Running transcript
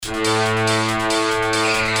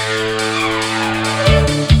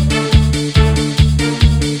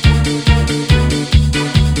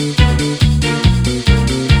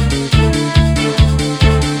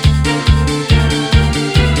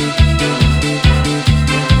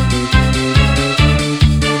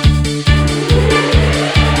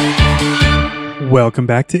Welcome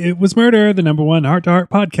back to It Was Murder, the number one heart-to-heart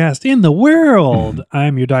podcast in the world.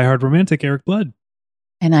 I'm your diehard romantic, Eric Blood.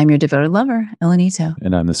 And I'm your devoted lover, Elenito.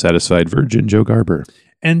 And I'm the satisfied virgin, Joe Garber.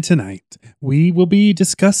 And tonight, we will be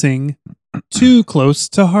discussing Too Close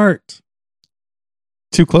to Heart.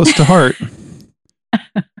 Too close to heart.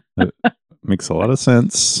 That makes a lot of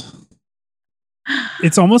sense.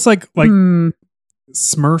 It's almost like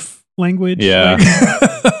Smurf language. Yeah.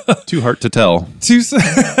 Too hard to tell. Too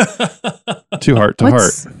heart to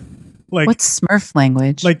heart. Like, what's Smurf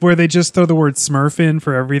language? Like where they just throw the word Smurf in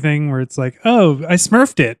for everything, where it's like, oh, I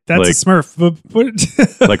Smurfed it. That's like, a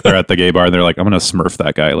Smurf. Like they're at the gay bar and they're like, I'm going to Smurf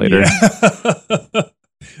that guy later. Yeah.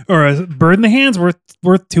 Or a bird in the hand's worth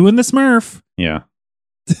two in the Smurf. Yeah.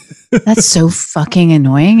 That's so fucking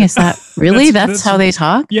annoying. Is that really? that's how they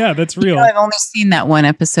talk? Yeah, that's real. I've only seen that one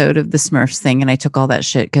episode of the Smurfs thing, and I took all that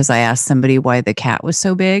shit because I asked somebody why the cat was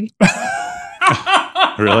so big.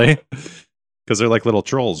 Really? Because they're like little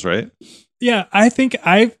trolls, right? Yeah, I think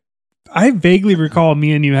I vaguely recall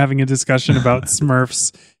me and you having a discussion about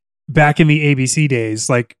Smurfs back in the ABC days,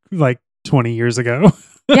 like 20 years ago.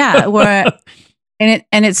 Yeah,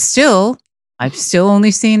 it's still. I've still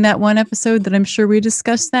only seen that one episode that I'm sure we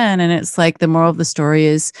discussed then. And it's like the moral of the story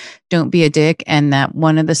is don't be a dick. And that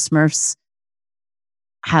one of the Smurfs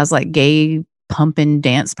has like gay pump and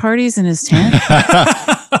dance parties in his tent.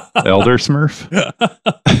 Elder Smurf?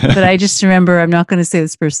 But I just remember, I'm not going to say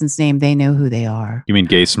this person's name. They know who they are. You mean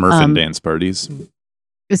gay Smurf and dance parties?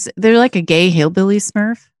 They're like a gay hillbilly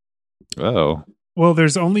Smurf. Oh. Well,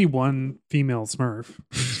 there's only one female Smurf.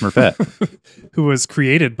 Smurfette. Who was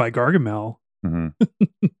created by Gargamel.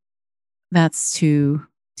 Mm-hmm. That's too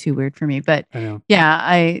weird for me. But I know.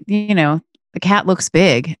 Yeah, the cat looks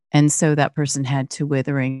big. And so that person had to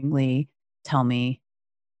witheringly tell me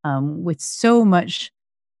with so much,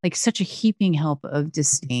 like such a heaping help of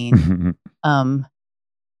disdain,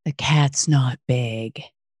 the cat's not big.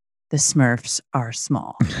 The Smurfs are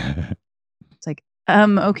small. It's like,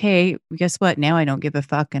 okay, guess what? Now I don't give a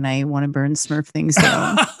fuck and I want to burn Smurf things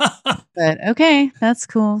down. But okay, that's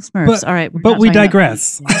cool. Smurfs. All right. But we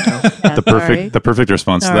digress. The perfect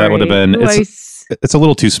response to that would have been it's a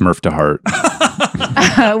little too Smurf to heart.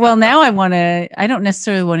 Well, now I don't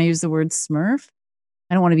necessarily want to use the word Smurf.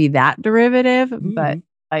 I don't want to be that derivative, but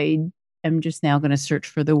I am just now going to search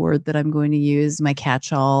for the word that I'm going to use, my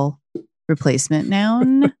catch-all replacement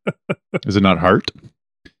noun. Is it not heart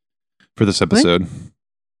for this episode?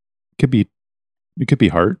 It could be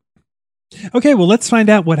heart. Okay, well, let's find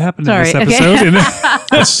out what happened in this episode.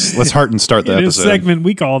 Okay. Let's heart and start the episode. This segment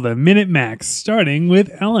we call the Minute Max, starting with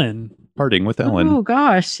Ellen. Parting with Ellen. Oh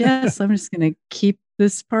gosh, yes. I'm just gonna keep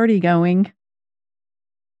this party going.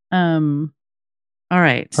 All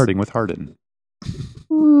right. Parting with Hardin.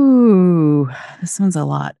 Ooh, this one's a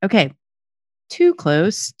lot. Okay. Too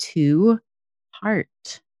close to heart.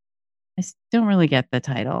 I don't really get the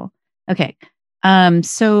title. Okay.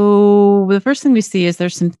 So the first thing we see is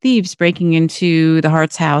there's some thieves breaking into the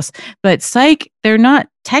Hart's house, but psych, they're not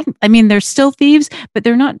they're still thieves, but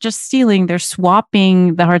they're not just stealing. They're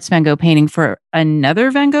swapping the Hart's Van Gogh painting for another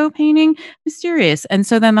Van Gogh painting. Mysterious. And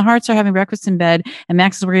so then the Harts are having breakfast in bed, and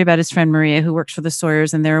Max is worried about his friend Maria, who works for the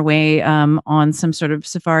Sawyers, and they're away on some sort of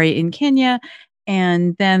safari in Kenya.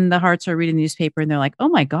 And then the Harts are reading the newspaper and they're like, oh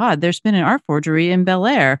my God, there's been an art forgery in Bel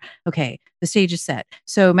Air. Okay, the stage is set.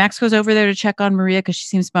 So Max goes over there to check on Maria because she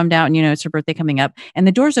seems bummed out and, it's her birthday coming up. And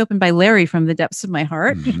the door's opened by Larry from the depths of my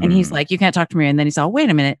heart. Mm-hmm. And he's like, you can't talk to Maria. And then he's all, wait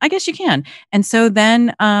a minute, I guess you can. And so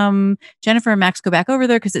then Jennifer and Max go back over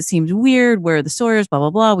there because it seems weird. Where are the Sawyers, blah, blah,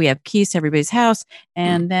 blah. We have keys to everybody's house.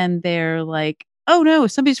 And then they're like, oh no,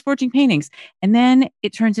 somebody's forging paintings. And then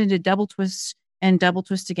it turns into double twist and double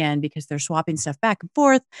twist again because they're swapping stuff back and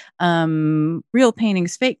forth. Real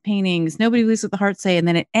paintings, fake paintings. Nobody believes what the Harts say. And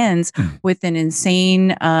then it ends with an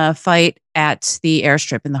insane fight at the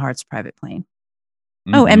airstrip in the Harts' private plane.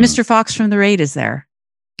 Mm-hmm. Oh, and Mr. Fox from The Raid is there.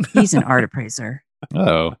 He's an art appraiser.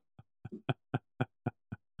 Oh.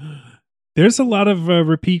 There's a lot of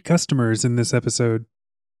repeat customers in this episode.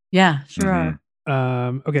 Yeah, sure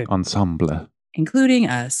are. Okay. Ensemble. Including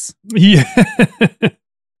us. Yeah.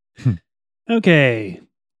 Okay,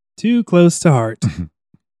 Too Close to Heart.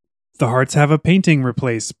 The Harts have a painting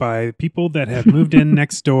replaced by people that have moved in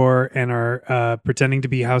next door and are pretending to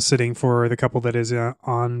be house sitting for the couple that is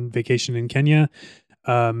on vacation in Kenya.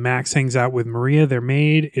 Max hangs out with Maria, their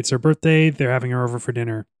maid. It's her birthday. They're having her over for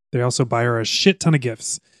dinner. They also buy her a shit ton of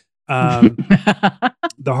gifts. The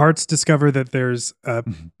Harts discover that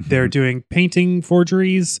they're doing painting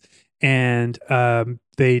forgeries, and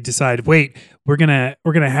they decide, wait, we're gonna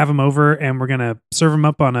have them over and we're gonna serve them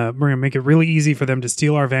up we're gonna make it really easy for them to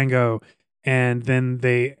steal our Van Gogh. And then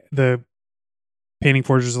the painting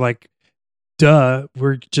forgers are like, duh,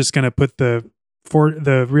 we're just going to put the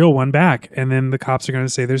real one back. And then the cops are going to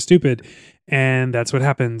say they're stupid. And that's what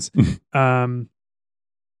happens. Then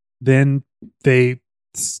they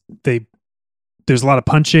there's a lot of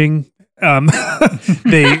punching.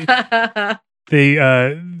 They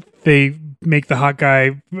make the hot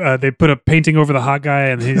guy. They put a painting over the hot guy,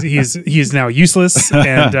 and he's now useless.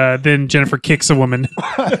 And then Jennifer kicks a woman.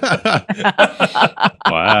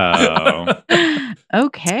 Wow.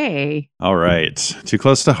 Okay. All right. Too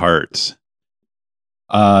Close to Heart.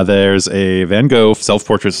 There's a Van Gogh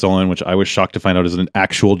self-portrait stolen, which I was shocked to find out is an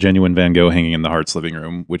actual genuine Van Gogh hanging in the Harts' living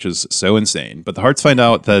room, which is so insane. But the Harts find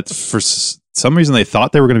out that for some reason they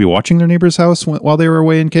thought they were going to be watching their neighbor's house while they were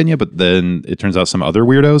away in Kenya, but then it turns out some other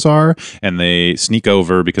weirdos are, and they sneak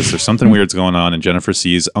over because there's something weird's going on, and Jennifer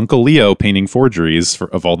sees Uncle Leo painting forgeries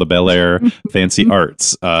of all the Bel Air fancy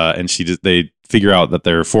arts, and they figure out that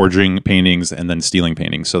they're forging paintings and then stealing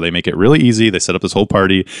paintings. So they make it really easy. They set up this whole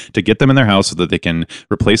party to get them in their house so that they can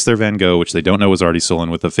replace their Van Gogh, which they don't know was already stolen,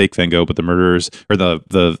 with a fake Van Gogh. But the murderers or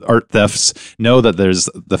the art thefts know that there's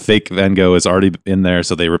the fake Van Gogh is already in there.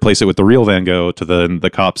 So they replace it with the real Van Gogh. To the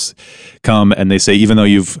cops come and they say, even though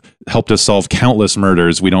you've helped us solve countless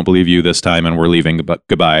murders, we don't believe you this time and we're leaving. But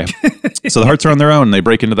goodbye. So the Harts are on their own. They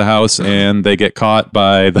break into the house and they get caught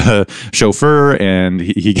by the chauffeur, and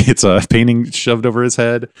he gets a painting shoved over his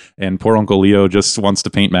head, and poor Uncle Leo just wants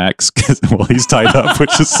to paint Max while he's tied up,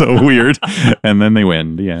 which is so weird. And then they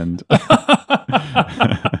win. The end.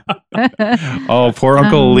 Oh, poor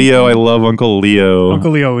Uncle Leo. I love Uncle Leo.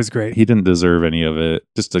 Uncle Leo was great. He didn't deserve any of it.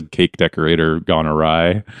 Just a cake decorator gone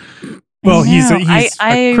awry. Well, he's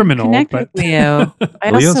a criminal. Connect But with Leo.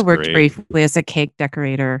 I Leo's also worked great. briefly as a cake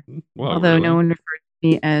decorator, Well, although really? no one referred to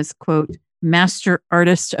me as, quote, master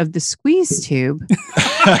artist of the squeeze tube.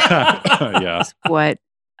 Yeah. What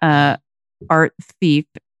art thief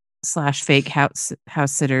 / fake house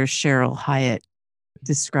sitter Cheryl Hyatt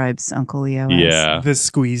describes Uncle Leo as. Yeah. the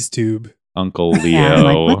squeeze tube. Uncle Leo. Yeah,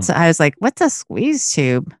 I was like, what's a squeeze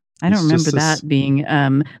tube? I don't He's just remember this- that being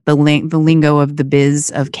the lingo of the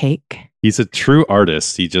biz of cake. He's a true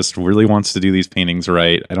artist. He just really wants to do these paintings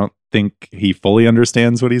right. I don't think he fully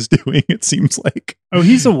understands what he's doing, it seems like. Oh,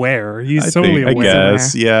 he's aware. He's totally I aware.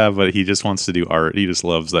 guess. Yeah, but he just wants to do art. He just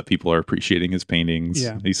loves that people are appreciating his paintings.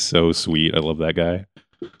 Yeah. He's so sweet. I love that guy.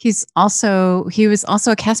 He was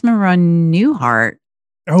also a cast member on Newhart.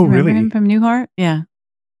 Oh, Do you remember really? him from Newhart? Yeah.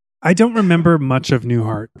 I don't remember much of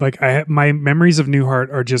Newhart. Like my memories of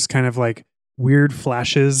Newhart are just kind of like weird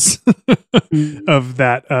flashes of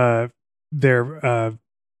that their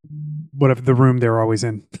whatever the room they're always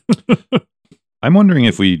in. I'm wondering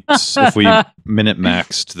if we minute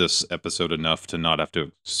maxed this episode enough to not have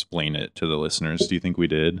to explain it to the listeners. Do you think we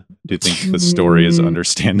did? Do you think the story is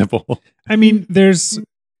understandable? I mean, there's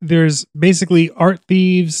basically art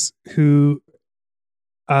thieves who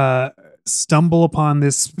stumble upon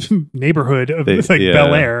this neighborhood of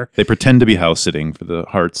Bel Air. They pretend to be house sitting for the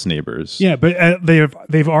Harts' neighbors. Yeah, but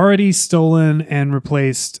they've already stolen and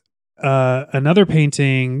replaced another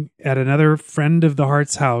painting at another friend of the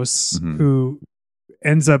Harts' house, who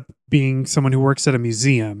ends up being someone who works at a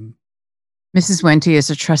museum. Mrs. Wente is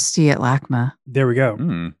a trustee at LACMA. There we go.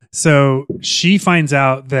 Mm. So she finds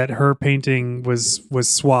out that her painting was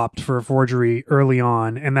swapped for a forgery early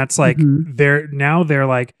on, and that's like they're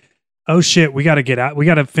like, oh shit, we got to get out. We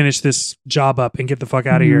got to finish this job up and get the fuck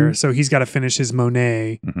out of here. So he's got to finish his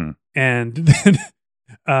Monet, and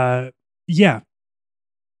then yeah.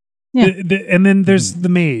 And then there's the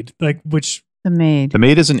maid, The maid. The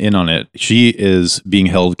maid isn't in on it. She is being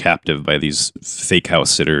held captive by these fake house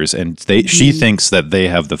sitters, and she thinks that they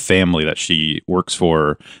have the family that she works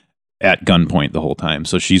for at gunpoint the whole time.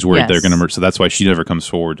 So she's worried they're going to murder. So that's why she never comes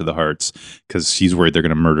forward to the Harts, because she's worried they're going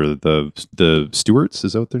to murder the Stewarts.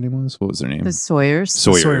 Is that what their name was? What was their name? The Sawyers.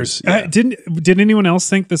 Sawyers. Yeah. Did anyone else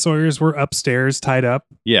think the Sawyers were upstairs tied up?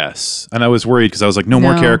 Yes, and I was worried because I was like, no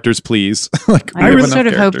more characters, please. Like, I really sort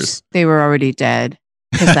of hoped they were already dead,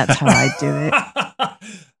 because that's how I do it.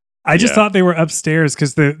 I just thought they were upstairs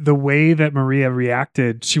because the way that Maria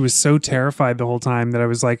reacted, she was so terrified the whole time that I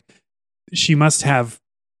was like, she must have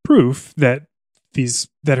proof that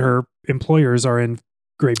her employers are in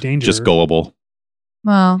grave danger. Just gullible.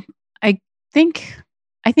 Well, I think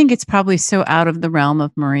it's probably so out of the realm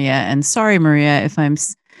of Maria. And sorry, Maria, if I'm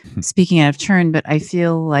speaking out of turn, but I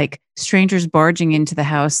feel like strangers barging into the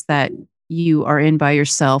house that you are in by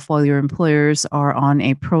yourself while your employers are on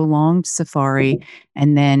a prolonged safari,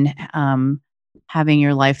 and then having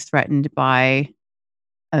your life threatened by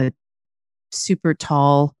a super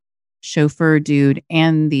tall chauffeur dude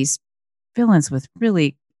and these villains with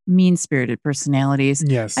really mean-spirited personalities.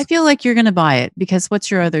 Yes. I feel like you're going to buy it because what's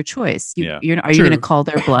your other choice? Are you going True. to call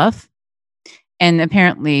their bluff? And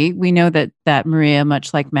apparently, we know that Maria,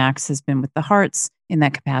 much like Max, has been with the Hearts in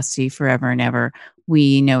that capacity forever and ever.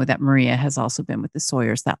 We know that Maria has also been with the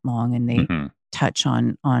Sawyers that long, and they touch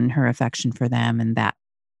on her affection for them and that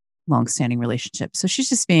long-standing relationship. So she's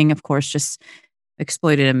just being, of course, just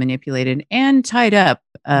exploited and manipulated and tied up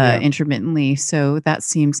intermittently. So it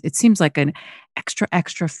seems like an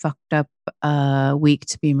extra fucked up week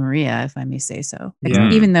to be Maria, if I may say so. Yeah.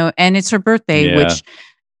 Even though, and it's her birthday, which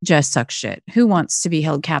just sucks shit. Who wants to be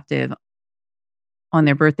held captive on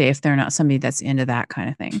their birthday if they're not somebody that's into that kind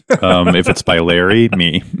of thing? If it's by Larry,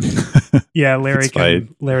 me. Yeah, Larry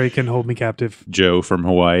can hold me captive. Joe from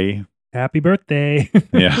Hawaii. Happy birthday.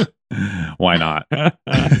 Yeah. Why not?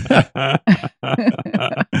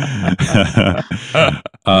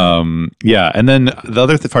 Yeah. And then the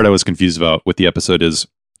other part I was confused about with the episode is,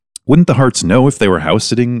 wouldn't the Hearts know if they were house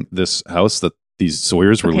sitting this house that these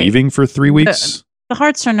Sawyers were leaving for 3 weeks? The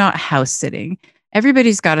Hearts are not house sitting.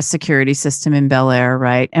 Everybody's got a security system in Bel Air,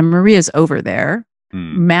 right? And Maria's over there.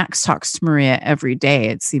 Max talks to Maria every day,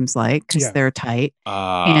 it seems like, because they're tight.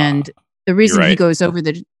 And the reason he goes over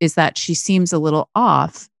is that she seems a little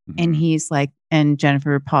off. And he's like, and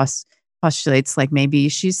Jennifer postulates like, maybe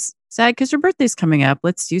she's sad because her birthday's coming up.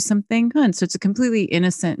 Let's do something fun. So it's a completely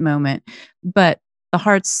innocent moment. But the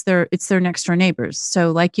Hearts, it's their next door neighbors.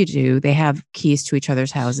 So like you do, they have keys to each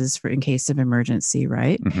other's houses in case of emergency,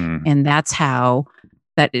 right? And that's how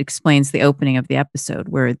that explains the opening of the episode,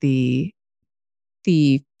 where the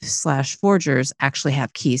thief/forgers actually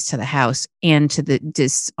have keys to the house and to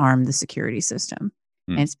disarm the security system.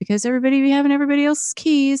 And it's because everybody be having everybody else's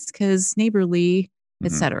keys because neighborly,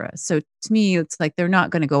 etc. So to me, it's like they're not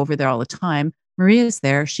going to go over there all the time. Maria's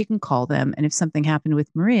there. She can call them. And if something happened with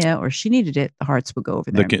Maria or she needed it, the Hearts would go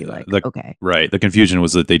over there and be like, okay. Right. The confusion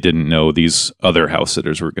was that they didn't know these other house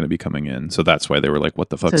sitters were going to be coming in. So that's why they were like, what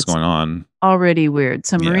the fuck's going on? Already weird.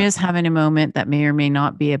 So Maria's having a moment that may or may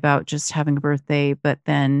not be about just having a birthday. But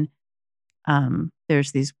then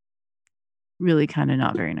there's these really kind of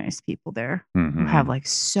not very nice people there who have like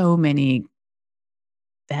so many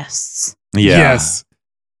vests. Yeah. Yes.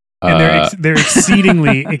 And they're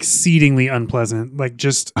exceedingly unpleasant. Like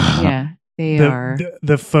just they are.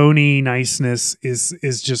 The phony niceness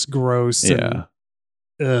is just gross. Yeah.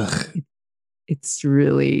 Ugh. It's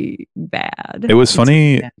really bad. It was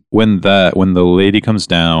funny when the lady comes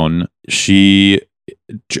down, she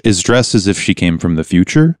is dressed as if she came from the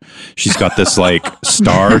future. She's got this like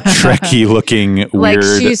Star Trek-y looking weird. Like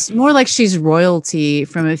she's more like she's royalty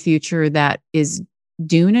from a future that is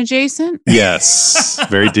Dune adjacent. Yes,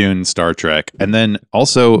 very Dune, Star Trek. And then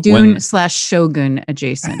also Dune/Shogun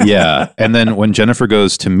adjacent. Yeah. And then when Jennifer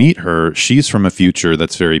goes to meet her, she's from a future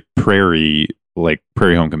that's very Prairie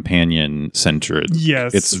Home Companion centered.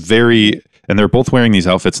 Yes. It's very, and they're both wearing these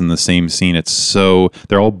outfits in the same scene.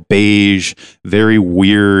 They're all beige, very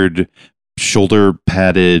weird, shoulder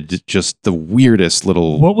padded, just the weirdest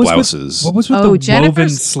little blouses. What was with the Jennifer's woven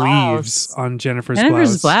sleeves on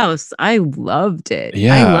Jennifer's blouse? I loved it.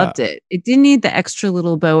 Yeah. I loved it. It didn't need the extra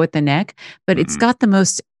little bow at the neck, but it's got the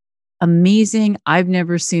most amazing, I've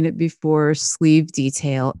never seen it before, sleeve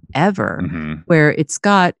detail ever, where it's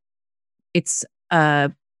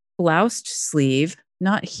a bloused sleeve,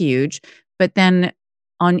 not huge, but then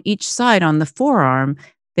on each side on the forearm,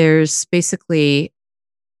 there's basically,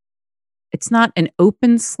 it's not an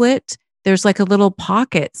open slit. There's like a little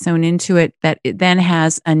pocket sewn into it that it then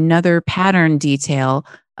has another pattern detail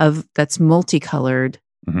that's multicolored,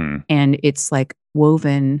 and it's like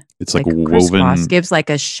woven. It's like woven, gives like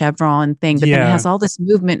a chevron thing, but then it has all this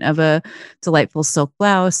movement of a delightful silk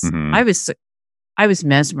blouse. I was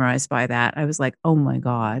mesmerized by that. I was like, oh my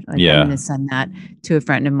God. I'm going to send that to a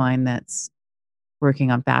friend of mine that's working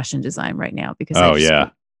on fashion design right now because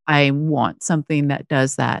I want something that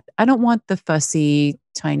does that. I don't want the fussy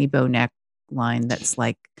tiny bow neck line that's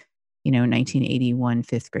like, 1981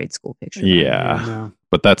 fifth grade school picture. Yeah. No.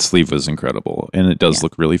 But that sleeve was incredible. And it does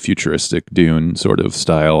look really futuristic Dune sort of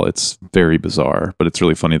style. It's very bizarre, but it's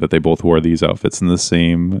really funny that they both wore these outfits in the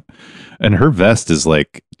same. And her vest is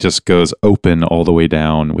like, just goes open all the way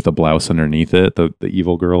down with a blouse underneath it. The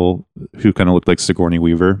evil girl who kind of looked like Sigourney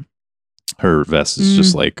Weaver. Her vest is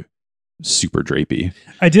just like super drapey.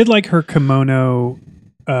 I did like her kimono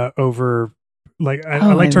over, like,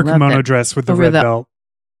 I liked her kimono dress with the red belt.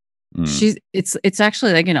 It's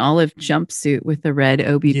actually like an olive jumpsuit with a red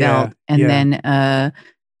obi belt and then a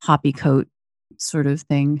hoppy coat sort of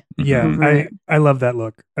thing. Yeah, I love that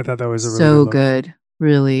look. I thought that was a really so good look.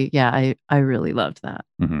 Really. Yeah, I really loved that.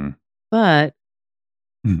 But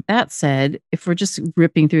Hmm. that said, if we're just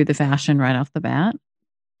ripping through the fashion right off the bat,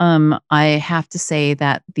 I have to say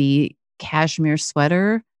that the cashmere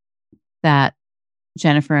sweater that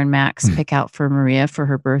Jennifer and Max pick out for Maria for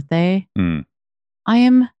her birthday, Mm. I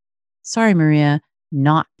am sorry, Maria,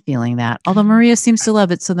 not feeling that. Although Maria seems to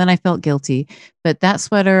love it, so then I felt guilty. But that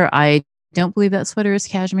sweater, I don't believe that sweater is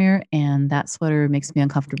cashmere, and that sweater makes me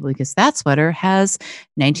uncomfortable because that sweater has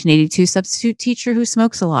 1982 substitute teacher who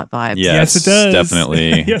smokes a lot vibes. Yes, Yes, it does.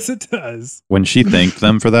 definitely. Yes, it does. When she thanked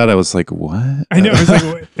them for that, I was like, what? I know. I was like,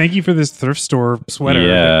 "Well, thank you for this thrift store sweater."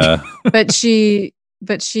 Yeah. But she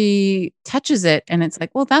touches it and it's like,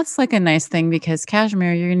 well, that's like a nice thing because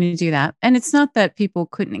cashmere, you're going to do that. And it's not that people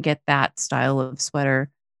couldn't get that style of sweater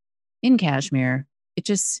in cashmere. It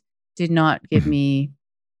just did not give me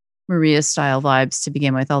Maria style vibes to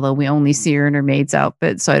begin with, although we only see her in her maid's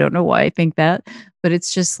outfit. So I don't know why I think that, but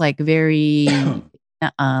it's just like very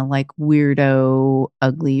like weirdo,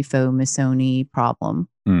 ugly, faux Missoni problem.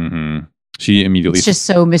 hmm She immediately It's just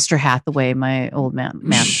so Mr. Hathaway, my old man.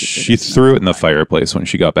 she threw it in the fireplace when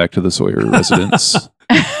she got back to the Sawyer residence.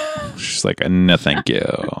 She's like, no, thank you.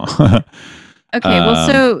 Okay,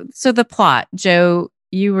 well, so the plot, Joe,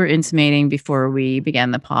 you were intimating before we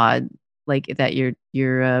began the pod, like that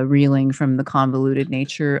you're reeling from the convoluted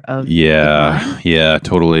nature of the crime. Yeah,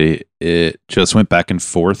 totally. It just went back and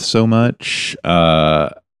forth so much.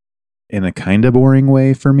 In a kind of boring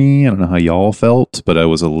way for me. I don't know how y'all felt, but I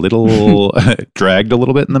was a little dragged a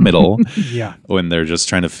little bit in the middle Yeah. when they're just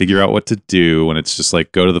trying to figure out what to do. When it's just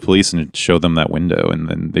like, go to the police and show them that window. And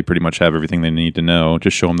then they pretty much have everything they need to know.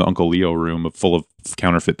 Just show them the Uncle Leo room full of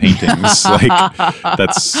counterfeit paintings.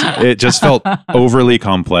 It just felt overly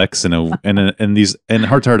complex. And Heart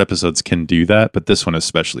to Heart episodes can do that. But this one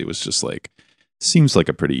especially was just like, seems like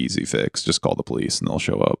a pretty easy fix. Just call the police and they'll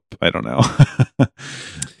show up. I don't know.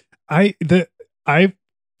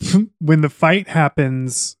 When the fight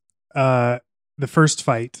happens, the first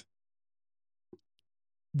fight,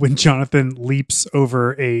 when Jonathan leaps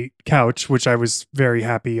over a couch, which I was very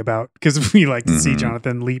happy about because we like to see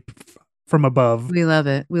Jonathan leap from above. We love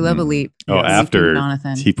it. We love a leap. Oh, Yes. after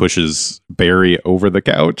Jonathan. he pushes Barry over the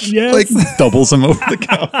couch, Yes. like doubles him over the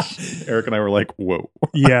couch. Eric and I were like, whoa.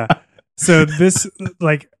 Yeah. So this,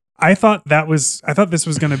 like, I thought this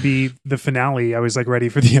was going to be the finale. I was like ready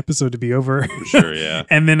for the episode to be over. For sure, yeah.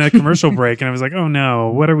 And then a commercial break, and I was like, oh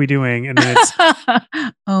no, what are we doing? And then it's,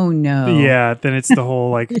 oh no. yeah, then it's the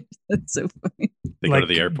whole like, That's so funny. They go like, to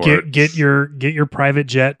the airport. Get your private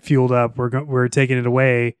jet fueled up. We're taking it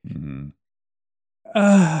away. Mhm.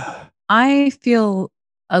 I feel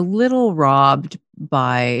a little robbed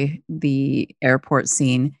by the airport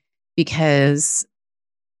scene because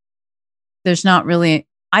there's not really.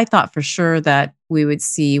 I thought for sure that we would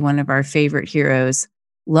see one of our favorite heroes,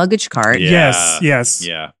 luggage cart. Yeah. Yes.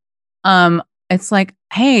 Yeah. It's like,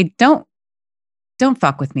 hey, don't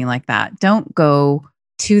fuck with me like that. Don't go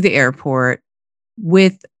to the airport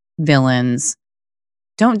with villains.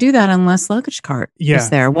 Don't do that unless luggage cart is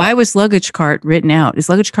there. Why was luggage cart written out? Is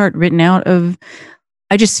luggage cart written out of?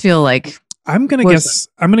 I just feel like I'm gonna guess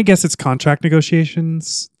it's contract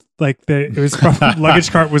negotiations. Like it was probably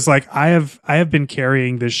luggage cart was like, I have been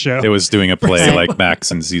carrying this show. It was doing a play like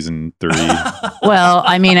Max in season 3. Well,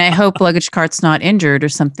 I mean, I hope luggage cart's not injured or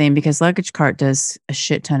something because luggage cart does a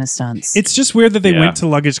shit ton of stunts. It's just weird that they Yeah. went to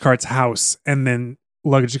luggage cart's house and then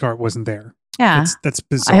luggage cart wasn't there. yeah. That's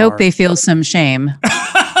bizarre. I hope they feel some shame.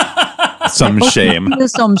 Some shame. Feel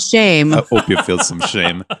some shame. I hope you feel some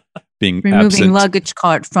shame being Removing absent. luggage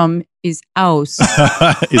cart from his house.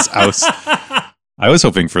 His house. I was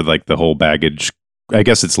hoping for like the whole baggage. I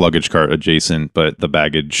guess it's luggage cart adjacent, but the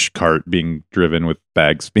baggage cart being driven with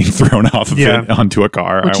bags being thrown off of it onto a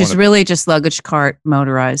car. Which is really just luggage cart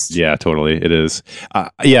motorized. Yeah, totally. It is.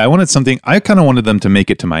 I wanted something. I kind of wanted them to make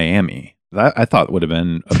it to Miami. That I thought would have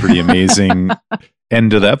been a pretty amazing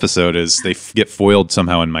end to the episode. Is they get foiled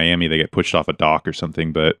somehow in Miami? They get pushed off a dock or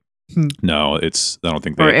something. But no, I don't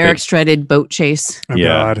think they. Or Eric's dreaded boat chase. Oh,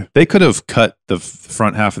 Yeah, God. they could have cut the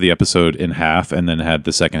front half of the episode in half and then had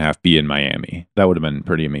the second half be in Miami. That would have been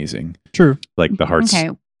pretty amazing. True. Like the Heart's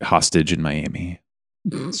Okay. hostage in Miami.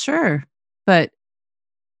 Sure. But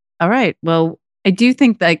all right. Well, I do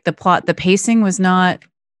think like the pacing was not,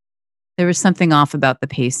 there was something off about the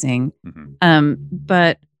pacing. Mhm.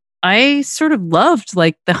 But I sort of loved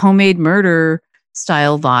like the homemade murder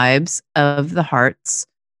style vibes of the Hearts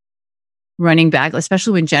running back,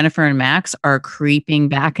 especially when Jennifer and Max are creeping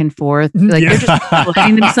back and forth. Like they're just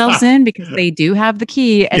letting themselves in because they do have the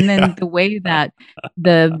key. And then the way that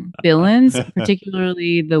the villains,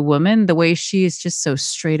 particularly the woman, the way she is just so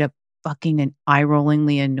straight up fucking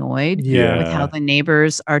eye-rollingly annoyed Yeah. with how the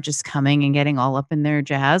neighbors are just coming and getting all up in their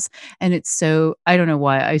jazz. And it's so, I don't know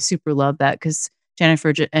why, I super love that because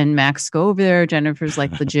Jennifer and Max go over there. Jennifer's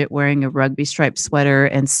like legit wearing a rugby striped sweater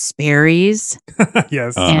and Sperry's.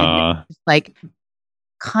 Yes. And like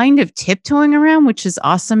kind of tiptoeing around, which is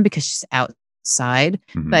awesome because she's outside.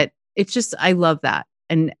 Mhm. But it's just, I love that.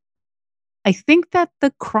 And I think that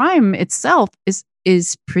the crime itself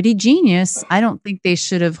is pretty genius. I don't think they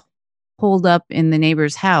should have holed up in the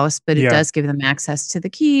neighbor's house, but it Yeah. does give them access to the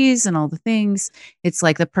keys and all the things. It's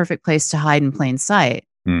like the perfect place to hide in plain sight.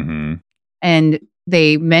 Mhm. And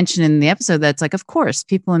they mention in the episode that's like, of course,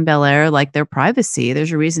 people in Bel Air like their privacy.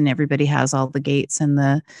 There's a reason everybody has all the gates and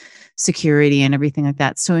the security and everything like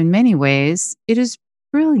that. So in many ways, it is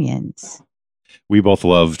brilliant. We both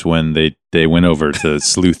loved when they went over to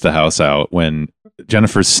sleuth the house out when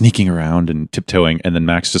Jennifer's sneaking around and tiptoeing, and then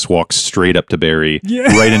Max just walks straight up to Barry, Yeah.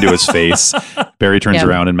 right into his face. Barry turns Yeah.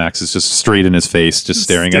 around and Max is just straight in his face, just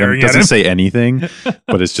staring at him. Staring at Doesn't him. say anything,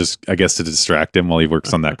 but it's just, I guess, to distract him while he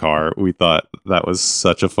works on that car. We thought that was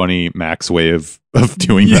such a funny Max way of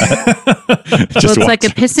doing that. Yeah. Just Well, it's like a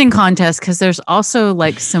walked- pissing contest because there's also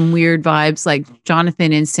like some weird vibes. Like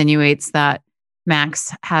Jonathan insinuates that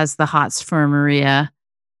Max has the hots for Maria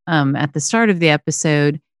at the start of the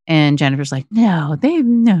episode. And Jennifer's like, no.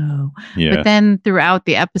 yeah. But then throughout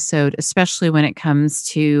the episode, especially when it comes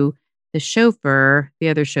to the chauffeur, the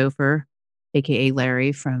other chauffeur, aka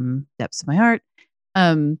Larry from Depths of My Heart,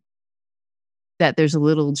 that there's a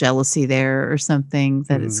little jealousy there or something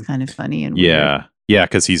that is kind of funny and weird. Yeah,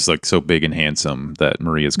 because he's like so big and handsome that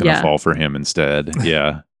Maria's going to Yeah. fall for him instead.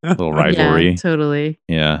 Yeah, little rivalry. Yeah, totally.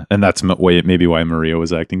 Yeah, and that's maybe why Maria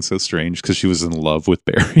was acting so strange because she was in love with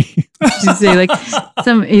Barry. She'd say like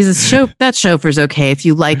that chauffeur's okay if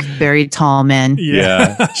you like very tall men.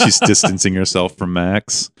 Yeah, she's distancing herself from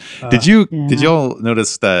Max. Uh, Did you Yeah. did y'all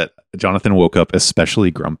notice that Jonathan woke up especially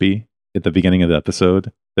grumpy at the beginning of the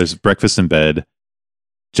episode? There's breakfast in bed.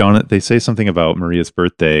 They say something about Maria's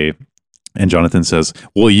birthday. And Jonathan says,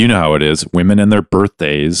 well, you know how it is. Women and their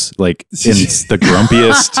birthdays, like in the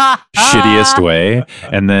grumpiest, shittiest way.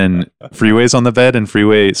 And then Freeway's on the bed and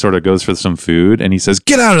Freeway sort of goes for some food. And he says,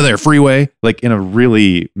 get out of there, Freeway. Like in a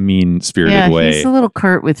really mean-spirited Yeah, way. he's a little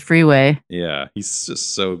curt with Freeway. Yeah, he's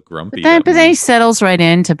just so grumpy. But then that he settles right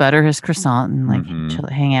in to butter his croissant and like Mhm. chill,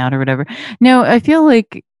 hang out or whatever. No, I feel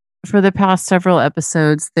like for the past several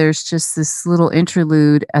episodes, there's just this little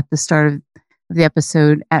interlude at the start of the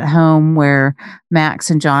episode at home where Max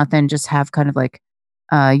and Jonathan just have kind of like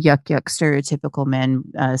yuck stereotypical men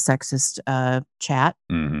sexist chat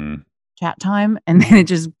time, and then it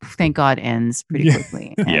just thank God ends pretty Yeah.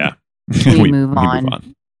 quickly. And Yeah. we move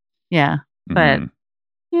on. Yeah, but Mhm.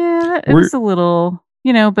 yeah, it We're- was a little,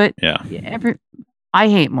 but Yeah. I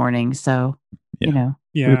hate mornings, so Yeah. you know.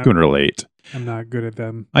 We Yeah. can relate. I'm not good at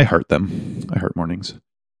them. I heart them. I heart mornings.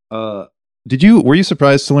 Were you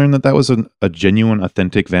surprised to learn that was a genuine,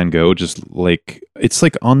 authentic Van Gogh? Just like, it's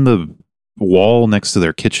like on the wall next to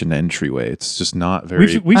their kitchen entryway. It's just not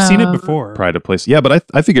very We've seen it before. pride of place. Yeah, but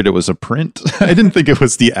I figured it was a print. I didn't think it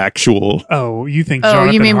was the actual. Oh, you think? Oh,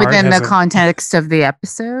 Jonathan you mean Hart within has the a- context of the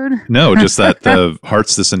episode? No, just that the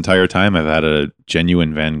Hearts this entire time have had a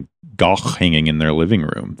genuine Van Gogh hanging in their living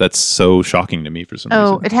room. That's so shocking to me for some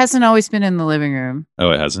Oh, reason. it hasn't always been in the living room. Oh,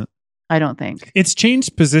 it hasn't? I don't think. It's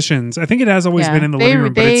changed positions. I think it has always Yeah, been in the they- living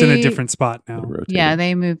room, but it's in a they- different spot now. Rotated. Yeah,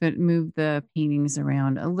 they move the paintings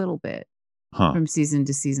around a little bit Huh. from season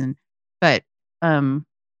to season, but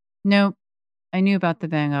no, I knew about the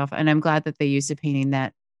Van Gogh, and I'm glad that they used a painting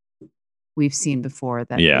that we've seen before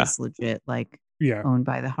that Yeah. is legit, like Yeah. owned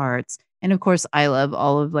by the Hearts. And of course, I love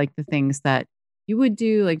all of like the things that you would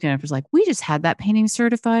do. Like Jennifer's like, we just had that painting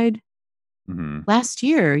certified Mhm. last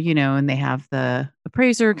year, and they have the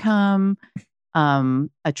appraiser come,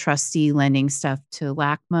 a trustee lending stuff to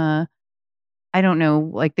LACMA. I don't know,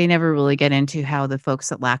 like they never really get into how the folks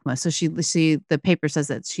at LACMA. So the paper says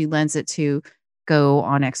that she lends it to go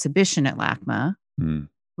on exhibition at LACMA, Mm.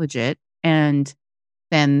 legit. And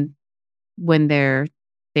then when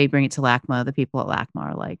they bring it to LACMA, the people at LACMA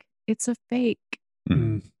are like, it's a fake.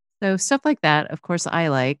 Mhm. So stuff like that, of course, I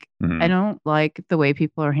like. Mhm. I don't like the way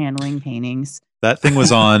people are handling paintings. That thing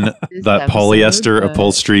was on This that episode, polyester but-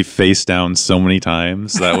 upholstery face down so many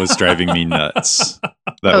times. That was driving me nuts.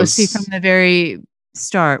 That was see, from the very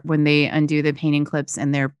start, when they undo the painting clips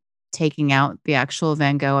and they're taking out the actual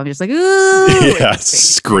Van Gogh, I'm just like, ooh, yeah, it's fake.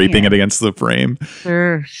 scraping it Yeah. against the frame.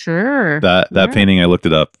 Sure. That Yeah. painting, I looked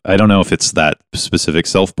it up. I don't know if it's that specific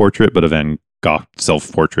self portrait, but a Van Gogh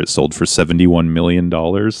self portrait sold for $71 million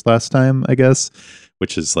last time, I guess,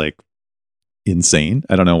 which is like insane.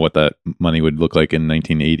 I don't know what that money would look like in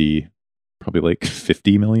 1980. Probably like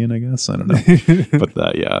 50 million, I guess. I don't know. But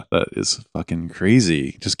that is fucking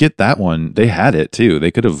crazy. Just get that one. They had it too. They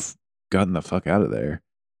could have gotten the fuck out of there.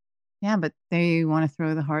 Yeah, but they want to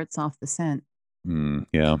throw the hearts off the scent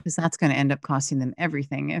Yeah. because that's going to end up costing them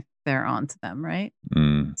everything if they're onto them, right?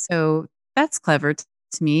 Mm. So that's clever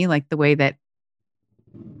to me, like the way that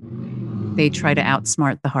they try to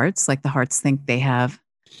outsmart the hearts. Like the hearts think they have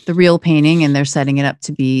the real painting and they're setting it up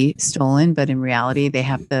to be stolen, but in reality, they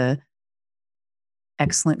have the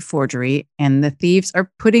excellent forgery and the thieves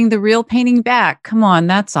are putting the real painting back. Come on,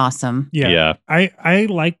 that's awesome. Yeah. I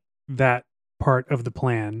like that part of the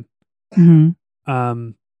plan.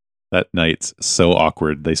 That night's so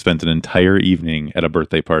awkward. They spent an entire evening at a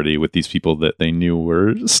birthday party with these people that they knew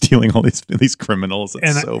were stealing all these criminals.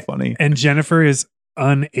 It's so funny. And Jennifer is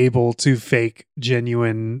unable to fake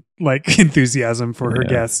genuine like enthusiasm for her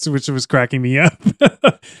guests, which was cracking me up the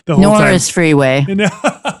whole time. Norris Freeway.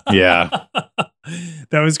 Yeah.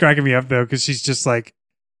 That was cracking me up though, because she's just like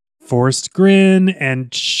forced grin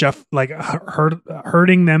and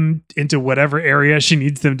herding them into whatever area she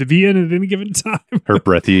needs them to be in at any given time. Her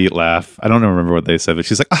breathy laugh. I don't remember what they said, but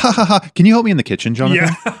she's like, ah, ha, ha. Can you help me in the kitchen,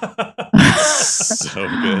 Jonathan? Yeah. So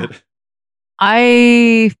good.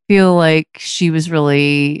 I feel like she was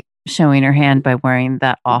really showing her hand by wearing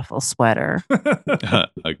that awful sweater.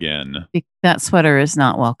 Again. That sweater is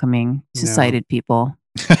not welcoming to No. sighted people.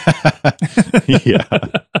 Yeah.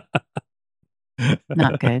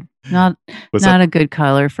 Not good. Not a good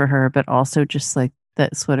color for her, but also just like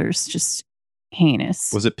that sweater's just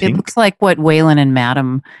heinous. Was it pink? It looks like what Waylon and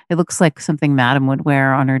Madam. It looks like something Madam would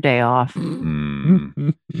wear on her day off.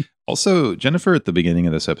 Mm. Also, Jennifer at the beginning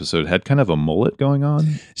of this episode had kind of a mullet going on.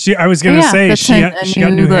 I was gonna say that's she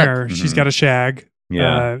got new look. hair. She's got a shag.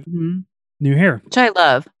 Yeah. New hair. Which I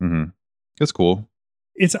love. Mm-hmm. That's cool.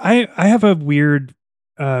 It's I have a weird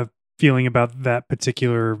feeling about that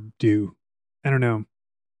particular do. I don't know.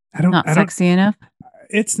 Not sexy enough.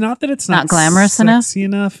 It's not that it's Not glamorous enough? sexy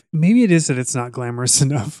enough. Maybe it is that it's not glamorous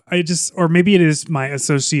enough. Or maybe it is my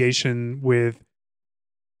association with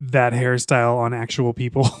that hairstyle on actual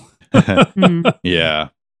people. Yeah.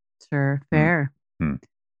 Sure, fair.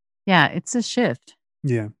 Yeah, it's a shift.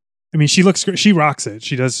 Yeah. I mean, she rocks it.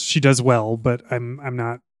 She does well, but I'm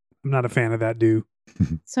not a fan of that do.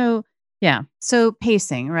 So, yeah. So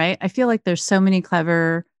pacing, right? I feel like there's so many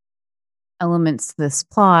clever elements to this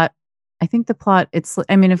plot. I think the plot,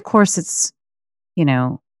 of course it's,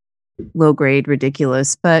 low grade,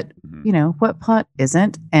 ridiculous, but what plot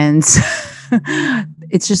isn't? And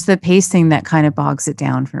it's just the pacing that kind of bogs it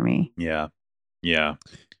down for me. Yeah. Yeah.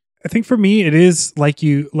 I think for me, it is like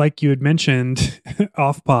you had mentioned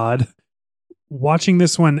off pod, watching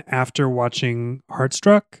this one after watching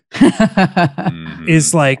Heartstruck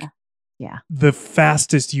is like the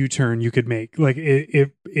fastest U-turn you could make. Like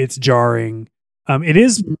it's jarring.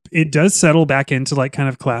 It does settle back into like kind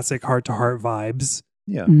of classic heart-to-heart vibes.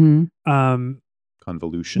 Yeah.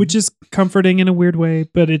 Convolution. Which is comforting in a weird way,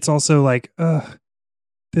 but it's also like,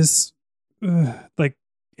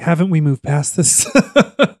 haven't we moved past this?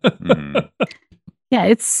 Yeah,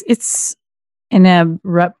 it's an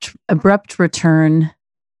abrupt return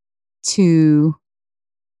to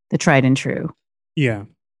the tried and true. Yeah.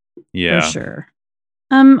 Yeah. For sure.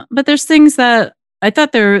 But there's things that I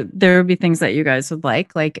thought there would be things that you guys would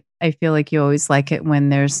like. Like, I feel like you always like it when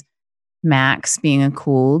there's Max being a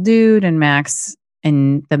cool dude and Max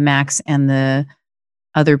and the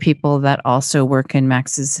other people that also work in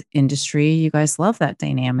Max's industry. You guys love that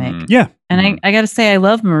dynamic. Yeah. And I got to say, I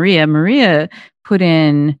love Maria. Maria put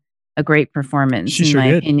in a great performance, in my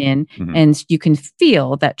opinion. And you can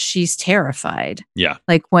feel that she's terrified. Yeah.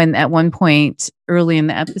 Like when at one point early in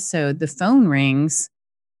the episode, the phone rings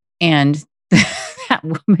and that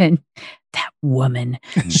woman,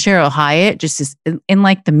 Cheryl Hyatt, just is in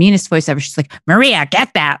like the meanest voice ever. She's like, Maria,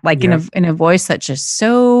 get that. Like in a voice that's just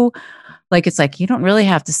so like, it's like, you don't really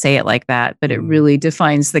have to say it like that, but it really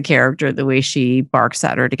defines the character, the way she barks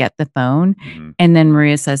at her to get the phone. And then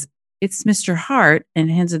Maria says, it's Mr. Hart, and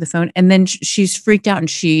hands her the phone. And then she's freaked out and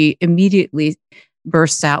she immediately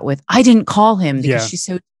bursts out with, I didn't call him, because she's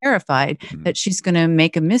so terrified that she's going to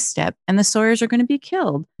make a misstep and the Sawyers are going to be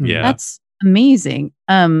killed. Yeah. That's amazing.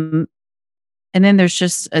 And then there's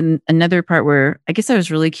just another part where I guess I was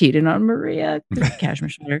really keyed in on Maria, cashmere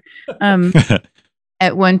sweater.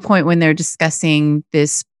 At one point when they're discussing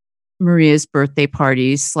this Maria's birthday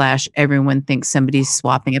party / everyone thinks somebody's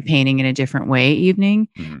swapping a painting in a different way evening,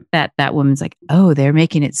 that woman's like, oh, they're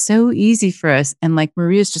making it so easy for us. And like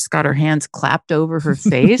Maria's just got her hands clapped over her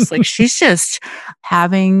face. Like she's just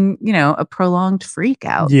having, a prolonged freak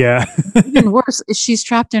out. Yeah. Even worse, she's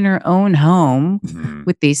trapped in her own home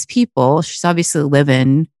with these people. She's obviously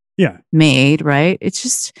living maid, right? It's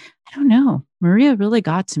just, I don't know. Maria really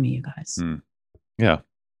got to me, you guys. Yeah.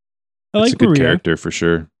 I like a good Maria. character for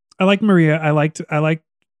sure. I like Maria. I like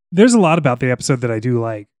there's a lot about the episode that I do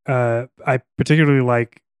like. I particularly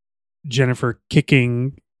like Jennifer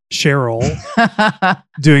kicking Cheryl,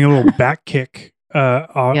 doing a little back kick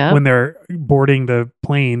when they're boarding the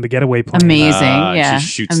plane, the getaway plane. Amazing. Yeah. She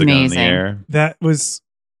shoots the gun in the air. That was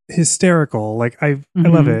hysterical. Like I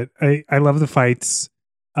love it. I love the fights.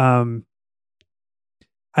 I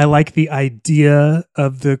like the idea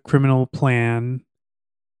of the criminal plan.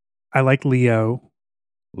 I like Leo.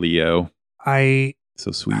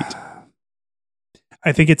 So sweet.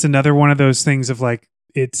 I think it's another one of those things of like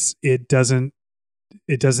it doesn't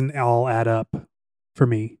all add up for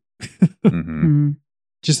me.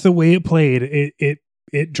 Just the way it played,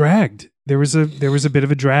 it dragged. There was a bit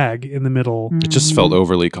of a drag in the middle. It just felt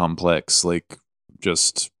overly complex, like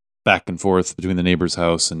just back and forth between the neighbor's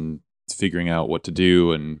house and figuring out what to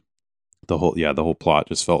do, and the whole plot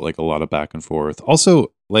just felt like a lot of back and forth.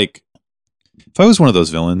 Also, like, if I was one of those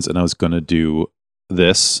villains and I was going to do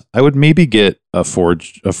this, I would maybe get a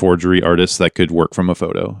forgery artist that could work from a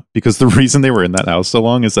photo, because the reason they were in that house so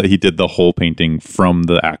long is that he did the whole painting from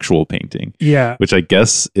the actual painting. Yeah. Which I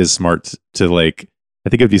guess is smart to like, I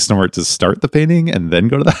think it'd be smart to start the painting and then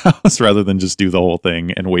go to the house rather than just do the whole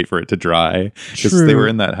thing and wait for it to dry. Because they were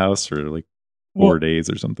in that house for like 4 days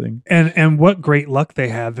or something. And what great luck they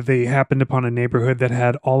had that they happened upon a neighborhood that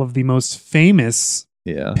had all of the most famous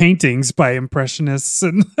paintings by impressionists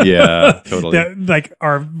and totally that like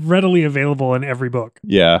are readily available in every book.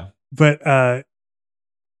 Yeah. But I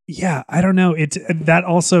don't know. That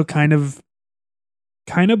also kind of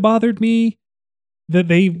bothered me that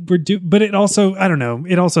they were but it also, I don't know,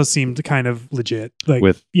 it also seemed kind of legit. Like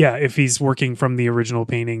if he's working from the original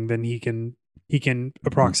painting, then he can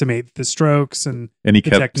approximate the strokes and the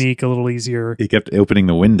technique a little easier. He kept opening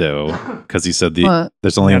the window because he said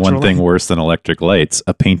there's only one thing worse than electric lights: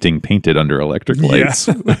 a painting painted under electric lights,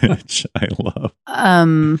 which I love.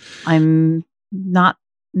 I'm not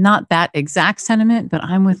that exact sentiment, but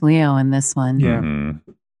I'm with Leo in this one.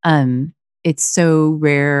 Yeah. It's so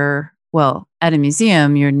rare. Well, at a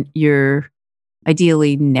museum, you're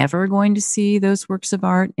ideally never going to see those works of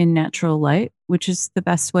art in natural light, which is the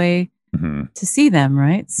best way to see them,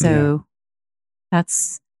 right? So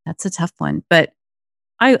that's a tough one. But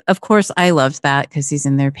I loved that because he's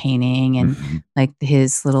in there painting and like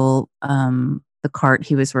his little the cart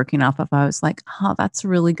he was working off of. I was like, oh, that's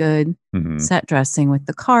really good set dressing with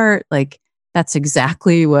the cart. Like that's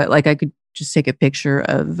exactly what, like I could just take a picture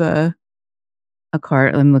of a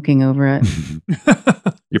cart. I'm looking over it.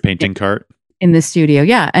 Your painting cart in the studio.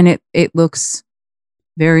 Yeah. And it looks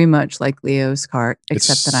very much like Leo's cart,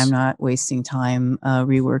 except that I'm not wasting time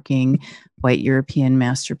reworking white European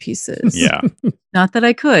masterpieces. Yeah. Not that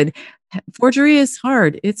I could. Forgery is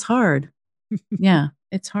hard. It's hard. Yeah,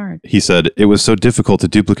 it's hard. He said it was so difficult to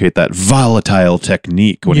duplicate that volatile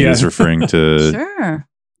technique when he was referring to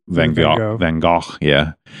Van Gogh.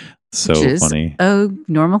 Yeah. So which is funny. A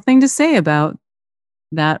normal thing to say about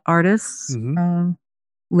that artist's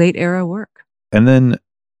late era work. And then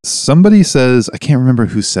somebody says, I can't remember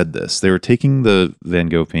who said this. They were taking the Van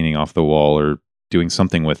Gogh painting off the wall or doing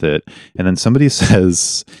something with it. And then somebody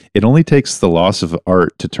says, it only takes the loss of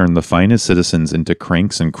art to turn the finest citizens into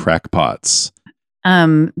cranks and crackpots.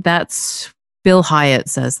 That's Bill Hyatt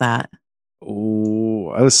says that. Oh,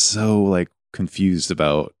 I was so like confused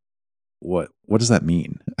about what does that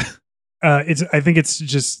mean? I think it's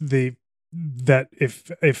just that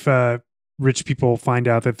if rich people find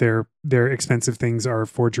out that their expensive things are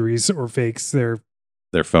forgeries or fakes, they're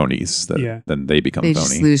phonies. Then they become phony. They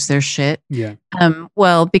just lose their shit. Yeah.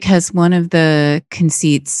 Well, because one of the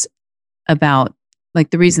conceits about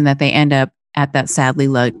like the reason that they end up at that sadly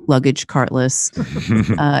luggage cartless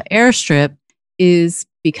airstrip is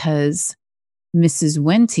because Mrs.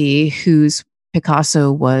 Wente, whose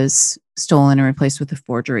Picasso was stolen and replaced with a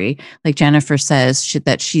forgery. Like Jennifer says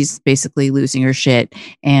that she's basically losing her shit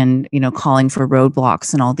and, calling for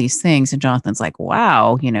roadblocks and all these things. And Jonathan's like,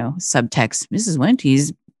 wow, subtext, Mrs.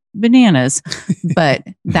 Wente's bananas. But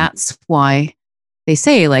that's why they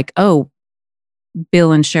say like, oh,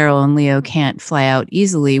 Bill and Cheryl and Leo can't fly out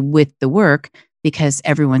easily with the work because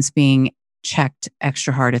everyone's being checked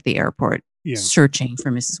extra hard at the airport. Yeah. searching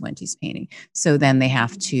for Mrs. Wenty's painting. So then they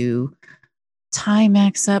have to tie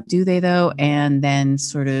Max up, do they though? And then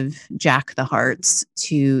sort of jack the hearts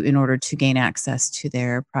in order to gain access to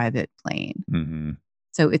their private plane. Mm-hmm.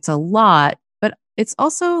 So it's a lot, but it's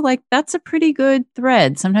also like, that's a pretty good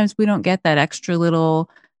thread. Sometimes we don't get that extra little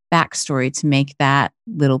backstory to make that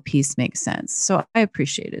little piece make sense. So I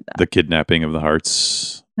appreciated that. The kidnapping of the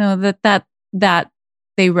hearts. No, that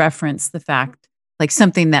they reference the fact, like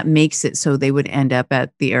something that makes it so they would end up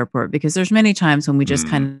at the airport, because there's many times when we just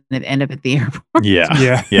kind of end up at the airport.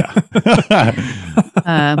 Yeah.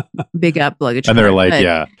 Big up luggage And they're cart, like,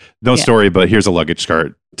 but no story, but here's a luggage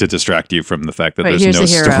cart to distract you from the fact that Right, there's here's no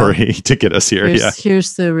the hero. story to get us here.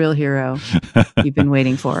 here's the real hero you've been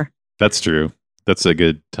waiting for. That's true. That's a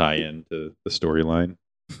good tie-in to the storyline.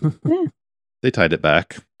 Yeah. They tied it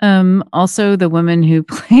back. Also, the woman who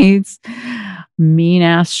plays mean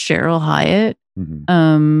ass Cheryl Hyatt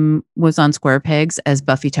Mhm. was on Square Pegs as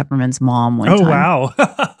Buffy Tepperman's mom one Oh time. wow.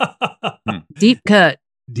 Deep cut.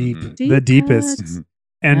 Deep. Mhm. Deep The deepest. cuts.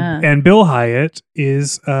 Mhm. And Bill Hyatt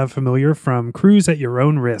is familiar from Cruise at Your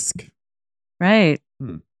Own Risk. Right.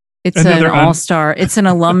 Hmm. It's Another an all-star. It's an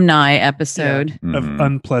alumni episode. Of Mhm.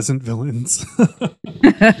 unpleasant villains.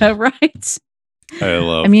 Right. I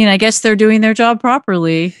love. I mean, I guess they're doing their job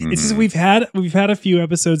properly. It's just Mhm. we've had a few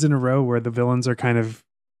episodes in a row where the villains are kind of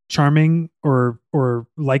charming or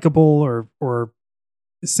likable or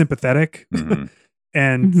sympathetic. Mhm.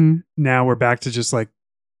 And Mhm. now we're back to just like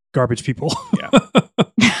garbage people.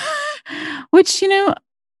 Which,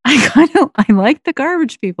 I like the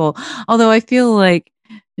garbage people. Although I feel like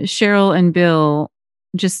Cheryl and Bill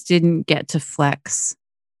just didn't get to flex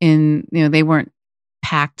they weren't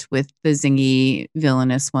packed with the zingy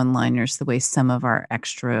villainous one-liners the way some of our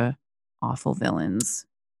extra awful villains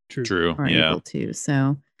True. are Yeah. able to.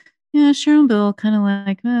 So yeah, Cheryl and Bill kind of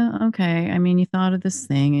like, okay. I mean, you thought of this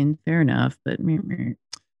thing and fair enough, but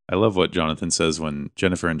I love what Jonathan says when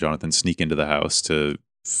Jennifer and Jonathan sneak into the house to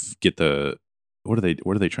get the. What are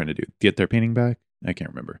they trying to do? Get their painting back? I can't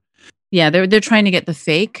remember. yeah, they're trying to get the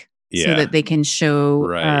fake so Yeah. that they can show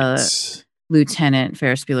Right. Lieutenant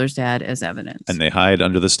Ferris Bueller's dad as evidence. And they hide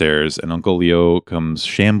under the stairs, and Uncle Leo comes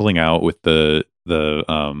shambling out with the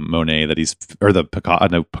Monet that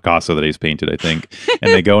the Picasso that he's painted, I think.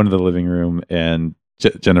 And they go into the living room, and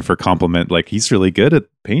Jennifer compliment like, he's really good at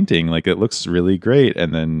painting, like it looks really great.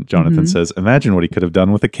 And then Jonathan says, imagine what he could have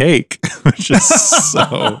done with a cake, which is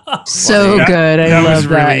so so That- good. I that love was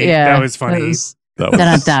that. really- Yeah, that was funny. that was-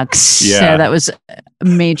 Yeah, that was a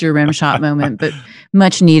major rim shot moment, but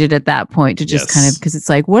much needed at that point to just kind of, Yes. because it's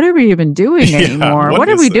like, what are we even doing Yeah, anymore? what What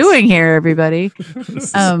are is we this? doing here, everybody?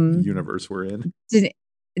 this universe we're in.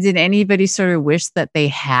 Did anybody sort of wish that they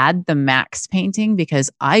had the Max painting? Because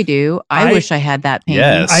I do. I I- wish I had that painting.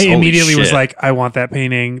 Yes. I Holy immediately was shit. like, I want that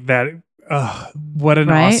painting. That what an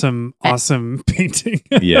Right? awesome painting.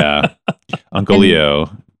 Yeah. Uncle And-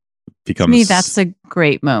 Leo becomes. To me, that's a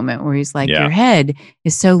great moment where he's like, Yeah. your head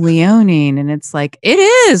is so leonine. And it's like, it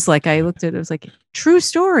is. Like I looked at it, was like, true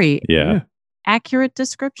story, Yeah. accurate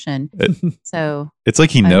description. So It's like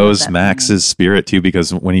he I love knows that Max's spirit too,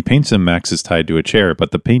 because when he paints him, Max is tied to a chair,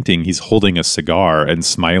 but the painting, he's holding a cigar and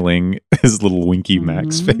smiling his little winky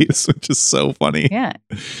Max Mhm. face, which is so funny. yeah,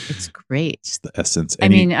 it's great. It's the essence. I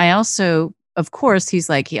mean, I also, of course, he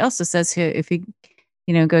also says if he,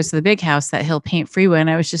 goes to the big house that he'll paint Freeway. And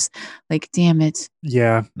I was just like, damn it.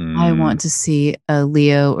 Yeah, I want to see a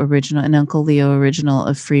Leo original, an Uncle Leo original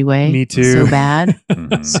of Freeway. me too. So bad.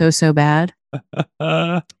 Mhm. so bad.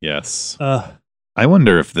 Yes. Uh, I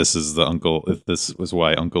wonder if this is if this was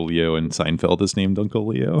why Uncle Leo in Seinfeld is named Uncle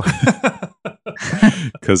Leo.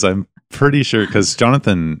 Because I'm pretty sure, because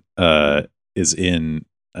Jonathan is in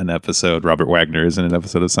an episode, Robert Wagner is in an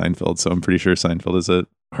episode of Seinfeld, so I'm pretty sure Seinfeld is a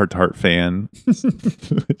heart-to-heart fan,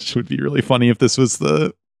 which would be really funny if this was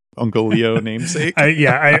the Uncle Leo namesake.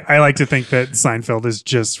 I like to think that Seinfeld is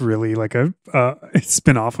just really like a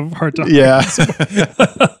spin-off of Hard Times. Yeah.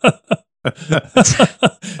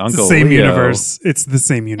 It's Uncle the same Leo. universe. It's the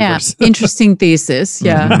same Yeah. universe. Interesting thesis.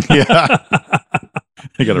 Yeah. Yeah.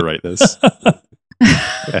 I gotta write this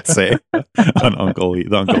essay on the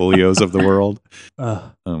Uncle Leos of the world. Uh,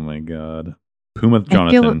 Oh my god. Puma I feel-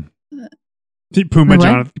 Jonathan. Puma What?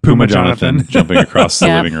 Jonathan. Puma Jonathan jumping across the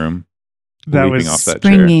Yeah. living room. That leaping was off that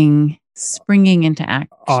chair. Springing into action.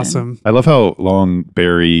 awesome. I love how long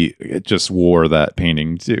Barry just wore that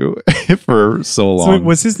painting too for so long. So wait,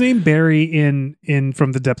 was his name Barry in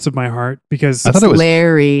From the Depths of My Heart? Because I thought it was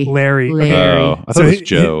Larry. Larry. Larry. Oh, I thought it was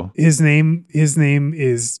Joe. His name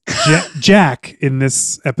is Jack in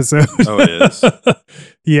this episode. Oh, it is?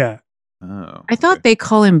 Yeah. Oh, I thought they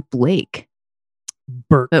call him Blake.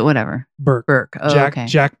 Burke. but whatever. Burke. Burke. Oh, Jack okay.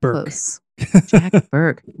 Jack Burke. Close. Jack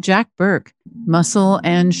Burke. Jack Burke. Muscle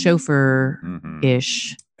and chauffeur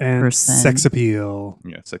ish. And person. sex appeal.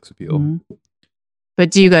 Yeah, sex appeal. Mhm. But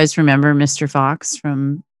do you guys remember Mr. Fox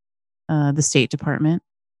from the State Department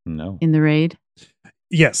No. in the raid?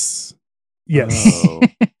 Yes. Yes. Oh,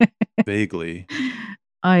 vaguely.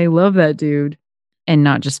 I love that dude. And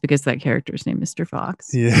not just because that character's named Mr.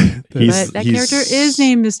 Fox. Yeah. He's- But that character is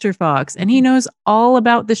named Mr. Fox, and he knows all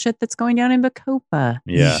about the shit that's going down in Bacopa.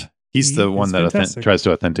 Yeah. He's the He one is that fantastic. tries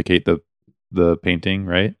to authenticate the painting,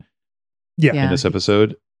 right? Yeah. Yeah. In this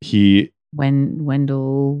episode.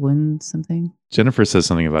 Wendell something. Jennifer says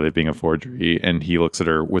something about it being a forgery, and he looks at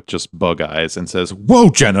her with just bug eyes and says, "Whoa,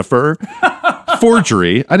 Jennifer,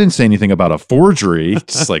 forgery! I didn't say anything about a forgery."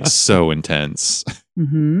 Just like so intense.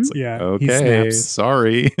 Mm-hmm. Yeah. He Okay, snaps.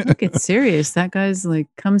 sorry. Look, it's serious. That guy's like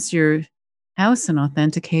comes to your house and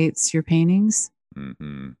authenticates your paintings.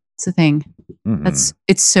 Mm-hmm. It's a thing. Mhm.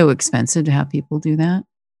 It's so expensive to have people do that.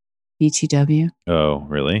 BTW. Oh,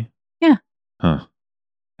 really? Yeah. Huh.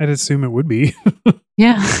 I'd assume it would be.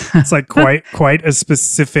 Yeah. It's like quite a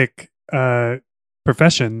specific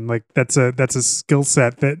profession. Like that's a skill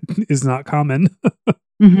set that is not common.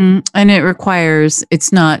 Mm-hmm. And it requires,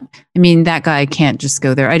 it's not, I mean, that guy can't just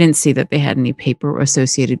go there. I didn't see that they had any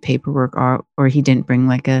associated paperwork or he didn't bring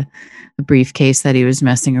like a briefcase that he was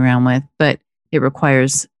messing around with, but it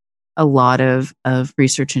requires a lot of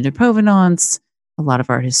research into provenance, a lot of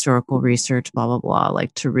art historical research, blah, blah, blah,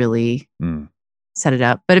 like to really Mm. set it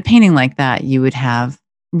up. But a painting like that, you would have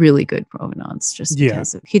really good provenance just Yeah.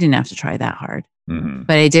 because he didn't have to try that hard. Mhm.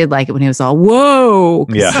 But I did like it when he was all, whoa.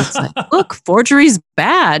 'cause Yeah. It's like, look, forgery's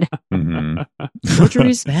bad. Mhm.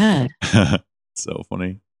 Forgery's bad. So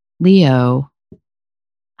funny. Leo.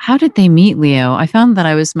 How did they meet Leo? I found that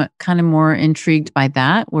I was kind of more intrigued by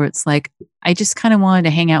that, where it's like, I just kind of wanted to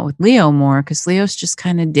hang out with Leo more because Leo's just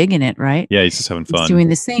kind of digging it, right? Yeah, he's just having He's fun. doing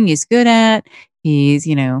this thing he's good at. He's,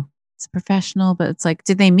 he's a professional, but it's like,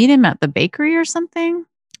 did they meet him at the bakery or something?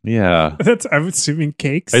 Yeah. I'm assuming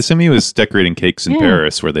cakes. I assume he was decorating cakes in Yeah.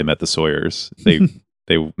 Paris where they met the Sawyers.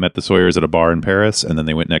 They met the Sawyers at a bar in Paris, and then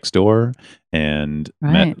they went next door and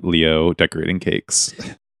Right. met Leo decorating cakes.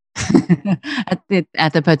 at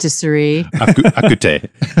the patisserie. Akute.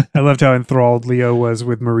 I loved how enthralled Leo was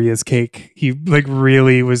with Maria's cake. He like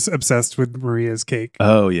really was obsessed with Maria's cake.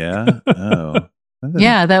 Oh yeah. Oh.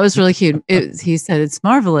 Yeah, that was really cute. He said it's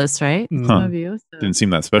marvelous, right? It's Huh. mavioso. Didn't seem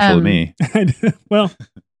that special to me. Well,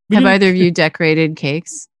 we Have didn't- either of you decorated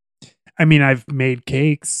cakes? I mean, I've made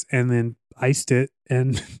cakes and then iced it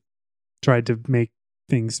and tried to make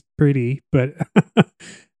things pretty, but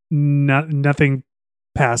nothing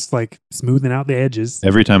past like smoothing out the edges.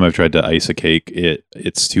 Every time I've tried to ice a cake,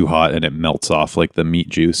 it's too hot and it melts off like the meat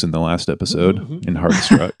juice in the last episode Mhm. in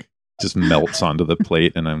Heartstruck. Just melts onto the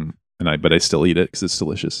plate, but I still eat it because it's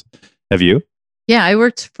delicious. Have you? Yeah, I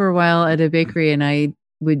worked for a while at a bakery and I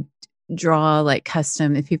would draw like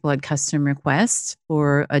custom, if people had custom requests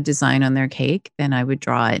for a design on their cake, then I would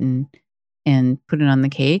draw it and put it on the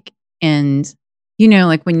cake. And,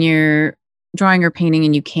 like when you're drawing or painting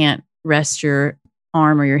and you can't rest your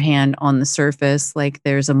arm or your hand on the surface, like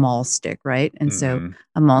there's a maul stick, right? And so Mhm.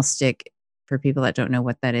 a maul stick, for people that don't know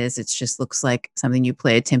what that is, it just looks like something you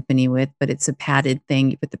play a timpani with, but it's a padded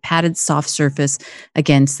thing. You put the padded soft surface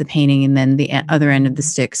against the painting, and then the other end of the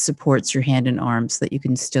stick supports your hand and arm so that you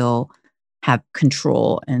can still have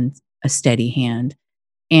control and a steady hand.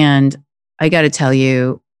 And I got to tell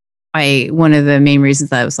you, one of the main reasons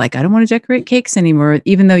that I was like, I don't want to decorate cakes anymore,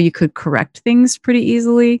 even though you could correct things pretty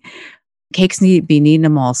easily. Cakes needing a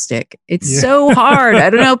maul stick. It's Yeah. so hard. I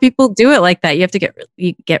don't know. People do it like that. You have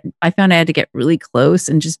to I found I had to get really close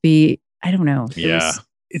and just be, I don't know. It Yeah. was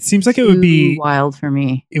It seems like it would be too wild for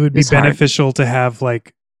me. it would be was hard. beneficial to have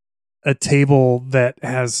like a table that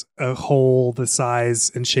has a hole the size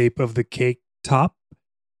and shape of the cake top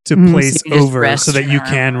to Mhm, so place you can just over rest so that your you arm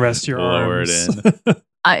can on rest your Lower it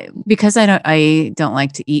arms. Because I don't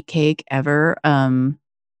like to eat cake ever,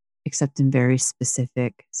 except in very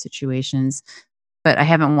specific situations. But I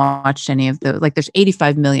haven't watched any of those. Like, there's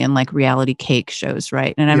 85 million like reality cake shows,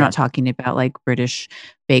 right? And I'm Yeah. not talking about like British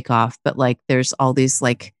Bake Off, but like there's all these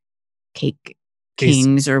like cake Ace-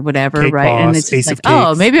 kings or whatever, Cake right? And Boss, it's Ace just of like, oh,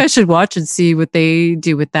 Cakes. maybe I should watch and see what they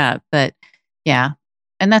do with that. But yeah,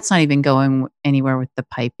 and that's not even going anywhere with the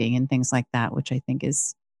piping and things like that, which I think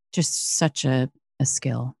is just such a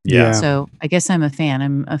skill. Yeah. So I guess I'm a fan.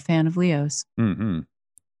 I'm a fan of Leo's. Mm-hmm.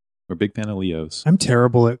 We're a big fan of Leo's. I'm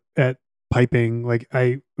terrible at piping. Like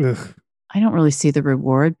I don't really see the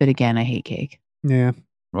reward, but again, I hate cake. yeah.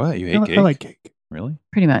 What? You hate cake? I like cake. Really?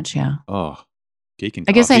 Pretty much, yeah. Oh, Cake and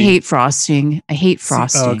I guess I coffee. hate frosting. I hate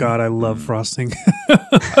frosting. Oh God, I love Mm. frosting.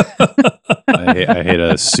 I hate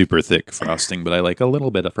a super thick frosting, but I like a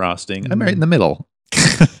little bit of frosting. I'm right in the middle.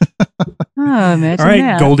 Oh, imagine All right,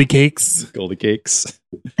 that. Goldie Cakes. Goldie cakes.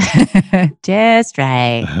 Just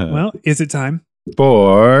right. Well, is it time?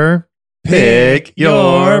 For Pick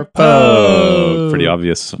Your Poke. Pretty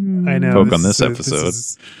obvious. I know. Poke on this episode.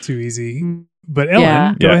 is too easy. Mm. But Ellen,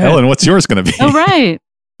 Yeah. go Yeah, ahead. Ellen, what's yours going to be? Oh, right.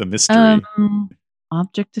 The mystery.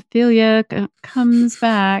 Objectophilia comes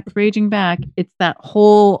back, raging back. It's that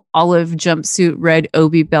whole olive jumpsuit, red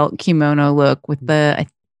obi belt kimono look with the,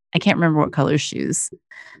 I can't remember what color shoes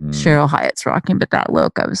Mm. Cheryl Hyatt's rocking, but that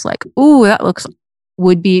look, I was like, ooh, that looks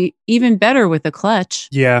would be even better with a clutch.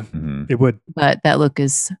 Yeah, Mhm. it would. But that look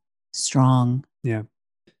is strong. Yeah.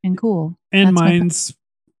 And cool. And That's my mine's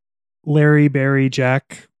Larry, Barry,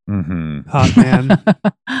 Jack, Mhm. Hot Man.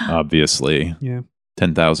 Obviously. Yeah.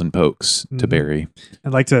 10,000 pokes to Mhm. bury.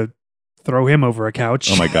 I'd like to throw him over a couch.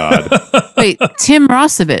 Oh my God. Wait, Tim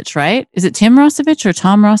Rossovich, right? Is it Tim Rossovich or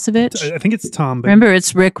Tom Rossovich? I think it's Tom. But Remember,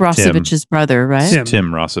 it's Rick Rossovich's brother, right? Tim.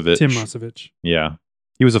 Tim Rossovich. Tim Rossovich. Yeah.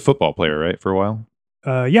 He was a football player, right? For a while.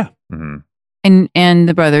 Yeah, hmm And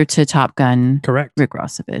the brother to Top Gun, correct. Rick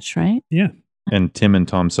Rossovich, right? And Tim and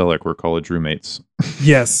Tom Selleck were college roommates.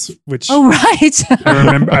 Yes, which Oh, right.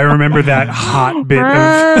 I remember that hot bit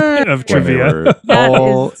of When they trivia. were That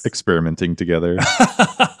all is- experimenting together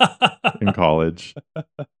in college.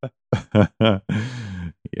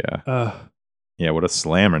 Yeah. Yeah. What a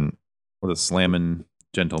slamming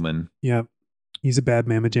gentleman. Yeah, he's a bad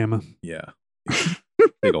mamma jamma. Yeah.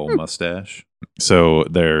 Big old mustache. So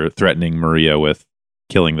they're threatening Maria with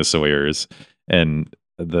killing the Sawyers. And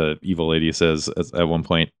the evil lady says at one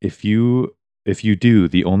point, if you do,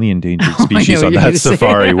 the only endangered Oh, I know species what on you're that gonna say.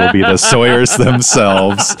 safari will be the Sawyers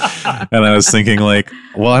themselves. And I was thinking, like,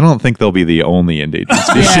 well, I don't think they'll be the only endangered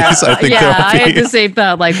species. I think I there'll had be. the same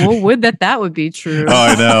thought. Like, well, would that would be true? Oh,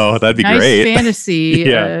 I know. That'd be nice great. fantasy,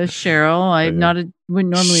 Yeah. Cheryl. I Yeah.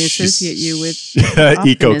 wouldn't normally associate you with,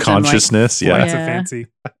 eco optimism, consciousness. Well, Yeah. that's a Yeah. fancy.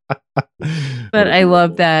 but I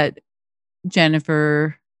love that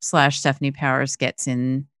Jennifer / Stephanie Powers gets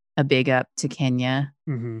in a big up to Kenya,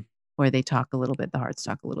 hmm where they talk a little bit. The Hearts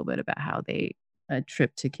talk a little bit about how a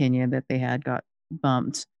trip to Kenya that they had got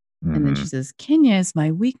bumped, and then she says, "Kenya is my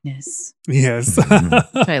weakness," Yes.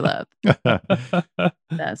 which I love.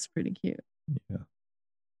 That's pretty cute. Yeah.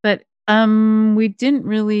 But we didn't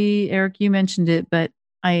really, Eric, you mentioned it, but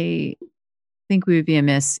I think we would be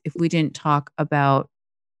amiss if we didn't talk about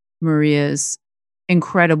Maria's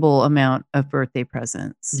incredible amount of birthday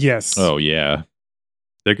presents. Yes. Oh yeah.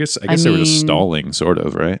 I guess they were just mean- stalling, sort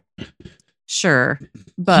of, right? Sure.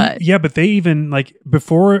 But Yeah, but they even like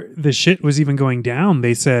before the shit was even going down,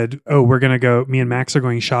 they said, "Oh, we're gonna go. Me and Max are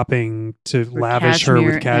going shopping to For lavish her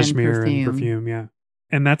with cashmere and cashmere and perfume." Yeah,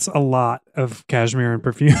 and that's a lot of cashmere and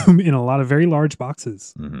perfume in a lot of very large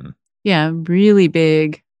boxes. hmm yeah, really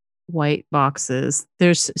big white boxes.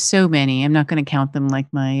 There's so many. I'm not going to count them like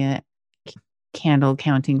my candle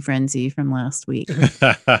counting frenzy from last week.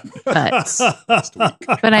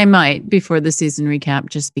 But I might before the season recap,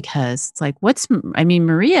 just because it's like,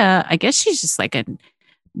 Maria, I guess she's just like a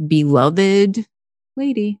beloved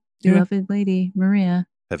lady, Yeah. beloved lady, Maria.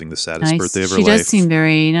 Having the saddest Nice. birthday of her She life. does seem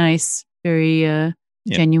very nice, very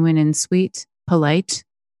genuine and sweet, polite,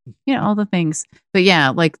 all the things. But yeah,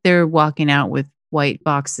 like they're walking out with white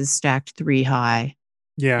boxes stacked 3 high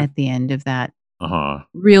Yeah, at the end of that Uh-huh.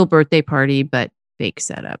 real birthday party, but fake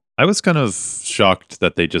setup. I was kind of shocked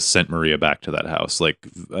that they just sent Maria back to that house. Like,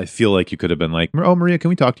 I feel like you could have been like, "Oh, Maria, can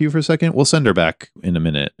we talk to you for a second? We'll send her back in a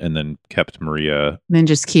minute," and then kept Maria, Then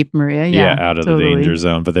just keep Maria, yeah, out of totally. the danger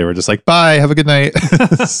zone. But they were just like, "Bye, have a good night,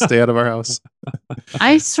 stay out of our house."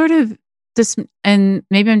 I sort of this, and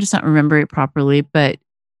maybe I'm just not remembering it properly, but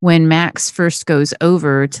when Max first goes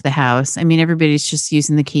over to the house, I mean, everybody's just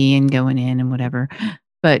using the key and going in and whatever.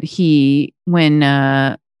 But when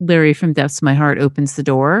Larry from Depths of My Heart opens the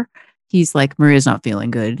door, he's like, Maria's not feeling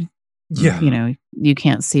good. yeah. You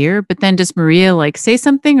can't see her. But then does Maria like say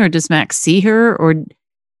something, or does Max see her, or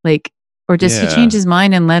does he Yeah. change his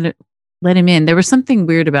mind and let him in? There was something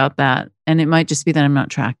weird about that, and it might just be that I'm not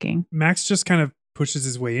tracking. Max just kind of pushes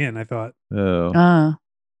his way in. I thought. Oh,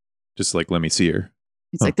 just like, let me see her.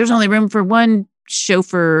 He's Huh. like, there's only room for one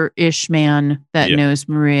chauffeur-ish man that Yeah. knows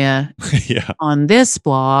Maria Yeah, on this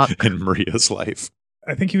block. in Maria's life.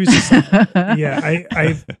 I think he was just. Yeah,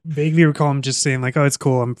 I vaguely recall him just saying like, "Oh, it's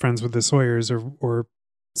cool. I'm friends with the Sawyers," or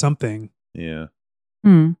something. Yeah.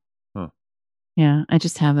 Hmm. Huh. Yeah, I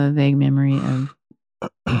just have a vague memory of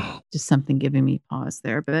just something giving me pause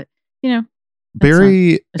there. But,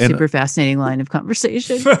 Barry A and super fascinating line of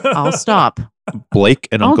conversation. I'll stop. Blake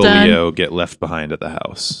and All Uncle done. Leo get left behind at the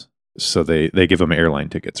house. So they give them airline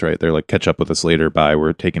tickets, right? They're like, catch up with us later. Bye.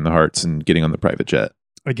 We're taking the Hearts and getting on the private jet.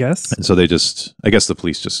 I guess. And so I guess the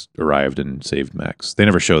police just arrived and saved Max. They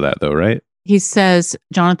never show that though, right?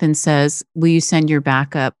 Jonathan says, will you send your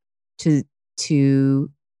backup to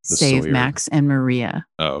save Sawyer. Max and Maria?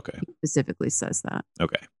 Oh, okay. He specifically says that.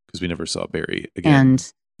 Okay. Because we never saw Barry again.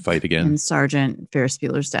 And Fight again. And Sergeant Ferris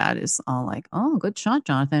Bueller's dad is all like, oh, good shot,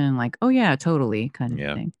 Jonathan. And like, oh, yeah, totally kind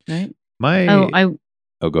of thing. Right.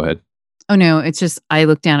 Oh, go ahead. Oh, no, it's just I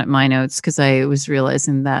looked down at my notes because I was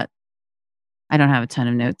realizing that I don't have a ton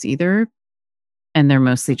of notes either. And they're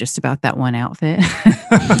mostly just about that one outfit.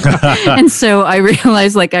 And so I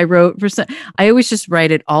realized like I always just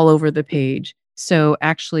write it all over the page. So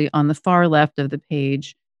actually on the far left of the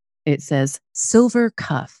page, it says silver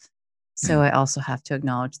cuff. So I also have to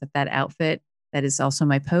acknowledge that outfit, that is also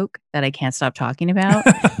my poke that I can't stop talking about.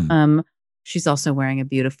 She's also wearing a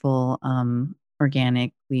beautiful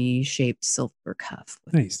organically shaped silver cuff.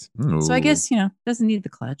 Nice. Ooh. So I guess, doesn't need the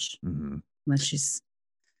clutch Mm-hmm. unless she's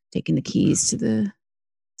taking the keys to the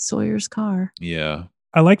Sawyer's car. Yeah.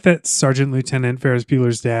 I like that Sergeant Lieutenant Ferris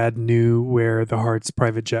Bueller's dad knew where the Heart's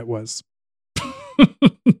private jet was.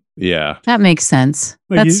 Yeah. That makes sense.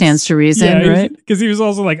 Like that he's- stands to reason, right? Because he was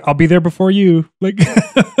also like, I'll be there before you. Like,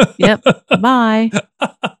 Yep. Bye.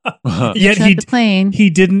 Yet Shut the plane. he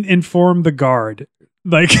didn't inform the guard.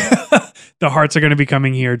 Like, the Hearts are going to be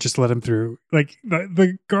coming here. Just let him through. Like,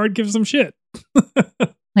 the guard gives them shit.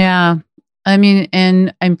 Yeah. I mean,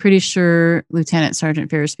 and I'm pretty sure Lieutenant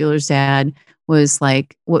Sergeant Ferris Bueller's dad was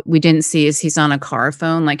like, what we didn't see is he's on a car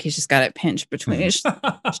phone. Like he's just got it pinched between his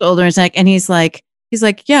shoulder and his neck. And he's like,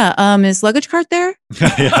 yeah, is luggage cart there?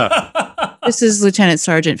 Yeah. This is Lieutenant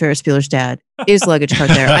Sergeant Ferris Bueller's dad. Is luggage cart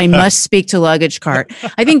there? I must speak to luggage cart.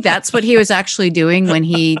 I think that's what he was actually doing when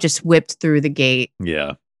he just whipped through the gate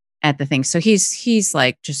Yeah. at the thing. So he's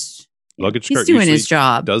like just Luggage he's cart doing usually his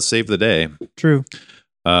job. does save the day. True.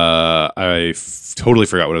 Totally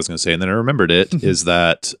forgot what I was going to say, and then I remembered it. Is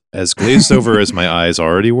that as glazed over as my eyes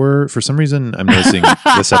already were? For some reason, I'm noticing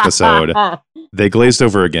this episode they glazed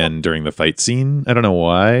over again during the fight scene. I don't know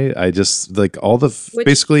why. I just like all the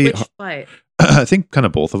basically. Which fight? I think kind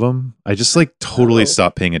of both of them. I just like totally Oh.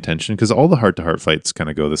 stopped paying attention because all the heart-to-heart fights kind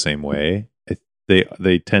of go the same way.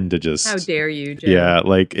 They tend to just How dare you, Joe? yeah,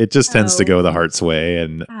 like it just tends to How- go the Heart's way,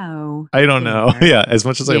 and How I don't know. dare Yeah, as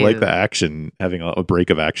much as I like you. the action, having a break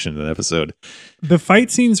of action in an episode. The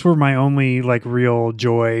fight scenes were my only like real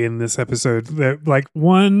joy in this episode. Like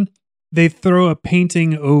one, they throw a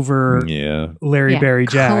painting over Yeah, Larry Barry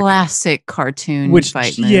Jack, Classic cartoon which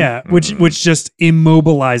fight move. which just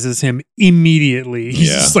immobilizes him immediately. He's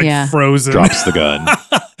Yeah. just like Yeah. frozen. drops the gun.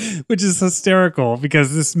 Which is hysterical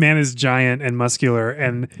because this man is giant and muscular,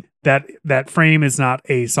 and that frame is not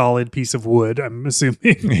a solid piece of wood, I'm assuming.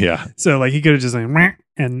 Yeah, So like he could have just like "Meh,"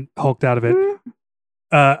 and hulked out of it.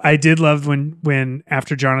 I did love when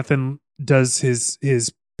after Jonathan does his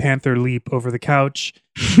panther leap over the couch,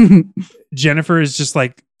 Jennifer is just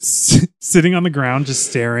like sitting on the ground, just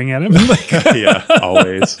staring at him. Like, Yeah,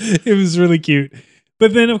 always. It was really cute.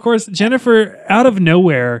 But then, of course, Jennifer out of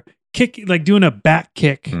nowhere doing a back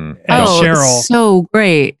kick Mm. at Oh, Cheryl so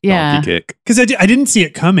great. Yeah. Donkey kick. because I didn't see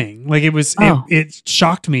it coming. Like it was, Oh. it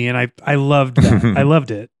shocked me, and I loved that. I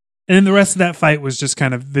loved it. And then the rest of that fight was just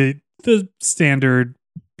kind of the standard,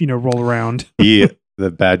 roll around. The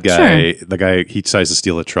bad guy, the guy, he tries to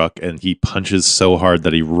steal a truck and he punches so hard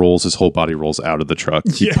that his whole body rolls out of the truck.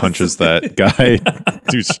 He Yes. punches that guy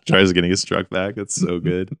who tries getting his truck back. That's so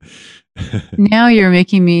good. Now you're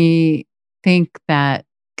making me think that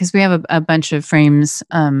because we have a bunch of frames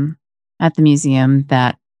at the museum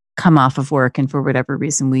that come off of work, and for whatever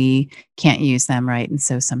reason we can't use them, right? And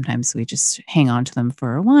so sometimes we just hang on to them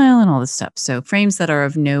for a while and all this stuff. So frames that are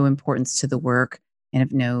of no importance to the work and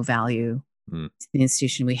of no value Mm. to the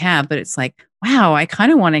institution we have, but it's like, wow, I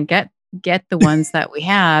kind of want to get the ones that we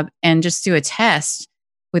have and just do a test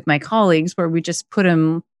with my colleagues where we just put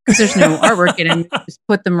them, because there's no artwork in them, just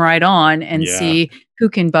put them right on and Yeah. see who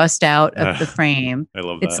can bust out of the frame. I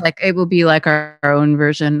love It's that. like it will be like our own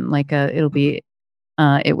version, like it'll be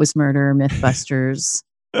It Was Murder, Mythbusters.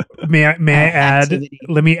 May I add? activity.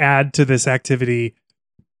 Let me add to this activity.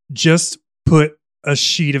 Just put a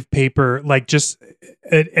sheet of paper, like just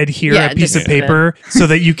adhere Yeah, a piece of just paper so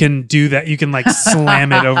that you can do that. You can like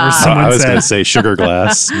slam it over I someone's was going head. to say sugar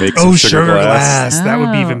glass. Make Oh, some sugar glass. That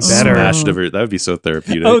would be even Oh. better. Smashed over. That would be so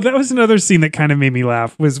therapeutic. Oh, that was another scene that kind of made me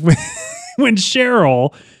laugh was when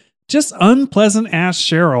Cheryl, just unpleasant ass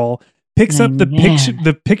Cheryl, picks up the Man.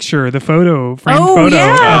 picture, the photo, framed Oh, photo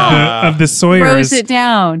yeah. of the Sawyers, Throws it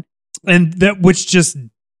down. and that which just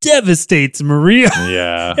devastates Maria.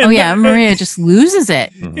 Yeah. Oh yeah, Maria just loses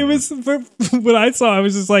it. It was what I saw. I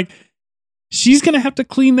was just like, she's gonna have to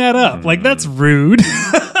clean that up. Like that's rude.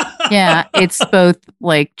 Yeah, it's both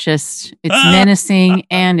like just it's menacing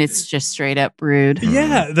and it's just straight up rude.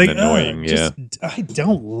 Yeah, like Annoying, I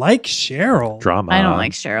don't like Cheryl. Drama. I don't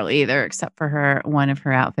like Cheryl either, except for one of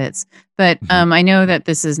her outfits. But I know that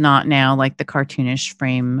this is not now like the cartoonish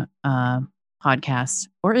frame podcast,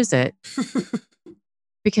 or is it?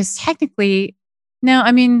 Because technically, no.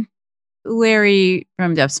 I mean, Larry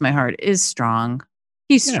from Depths of My Heart is strong.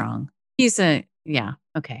 He's strong. He's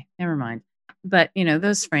okay, never mind. But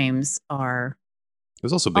those frames are It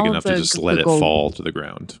was also big all enough to the- just the let it gold. fall to the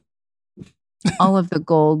ground. all of the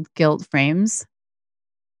gold gilt frames.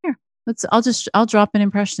 Here, I'll drop an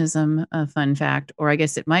impressionism fun fact, or I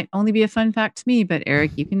guess it might only be a fun fact to me, but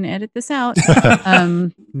Eric, you can edit this out.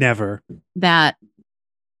 Never. That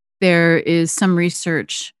there is some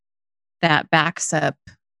research that backs up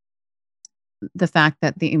the fact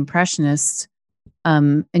that the Impressionists,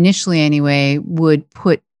 initially anyway, would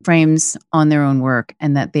put frames on their own work,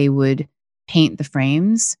 and that they would paint the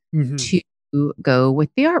frames Mhm. to go with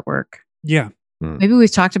the artwork. Yeah. Maybe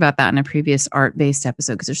we've talked about that in a previous art-based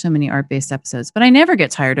episode, because there's so many art-based episodes. But I never get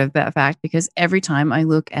tired of that fact, because every time I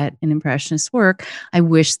look at an Impressionist work, I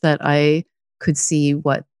wish that I could see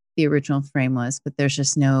what the original frame was, but there's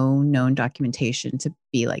just no known documentation to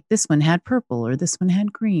be like, this one had purple, or this one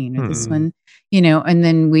had green, or this one, and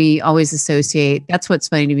then we always associate. That's what's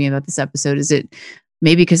funny to me about this episode, is it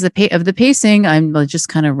maybe because of the pacing, I'm just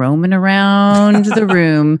kind of roaming around the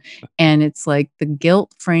room, and it's like the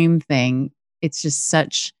gilt frame thing. It's just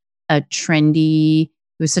such a trendy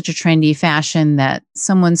fashion that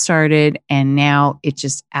someone started, and now it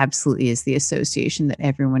just absolutely is the association that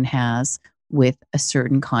everyone has with a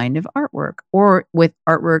certain kind of artwork, or with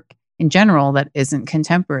artwork in general that isn't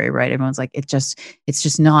contemporary, right? Everyone's like, it's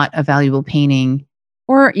just not a valuable painting,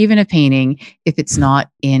 or even a painting, if it's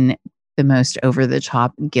not in the most over the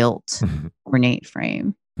top gilt ornate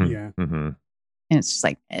frame. Yeah. And it's just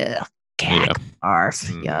like, ugh, Yeah. arf,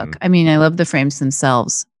 yuck. I mean, I love the frames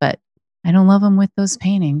themselves, but I don't love them with those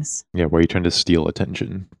paintings. Yeah, why are you trying to steal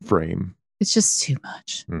attention? Frame. It's just too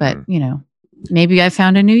much. But, maybe I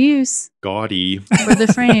found a new use Gaudy. for the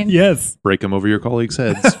frame. Yes. Break them over your colleagues'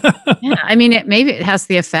 heads. Yeah, I mean, maybe it has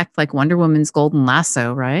the effect like Wonder Woman's golden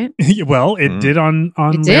lasso, right? Well, it did on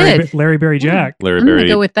It Larry, did. Larry Berry Jack. Larry I'm gonna Berry.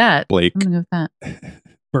 go with that. Blake. I'm gonna go with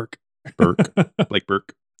Burke. Blake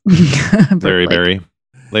Burke. that. Larry Blake. Berry.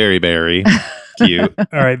 Larry Berry. Cute. All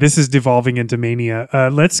right, this is devolving into mania.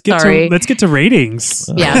 Let's get Sorry. to ratings.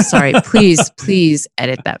 Yeah, sorry. Please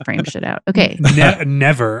edit that frame shit out. Okay.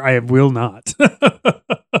 Never. I will not.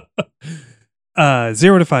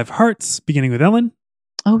 0 to 5 hearts, beginning with Ellen.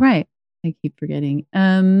 Oh, right. I keep forgetting.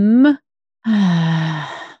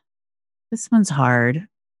 This one's hard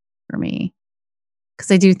for me, because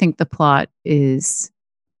I do think the plot is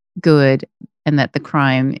good and that the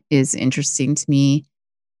crime is interesting to me.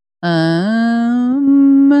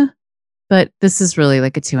 But this is really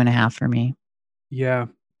like a 2.5 for me. Yeah.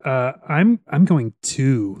 I'm going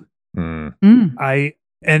 2. Mm.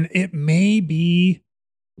 And it may be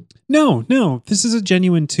no, this is a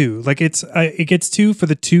genuine 2. Like it gets 2 for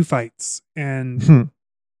the 2 fights, and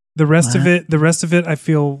the rest of it I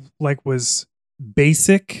feel like was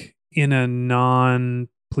basic in a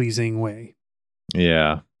non-pleasing way.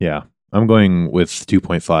 Yeah. I'm going with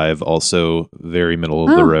 2.5. Also, very middle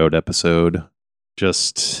of the road episode.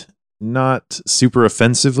 Just not super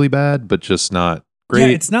offensively bad, but just not great.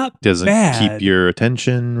 Yeah, it's not Doesn't bad. keep your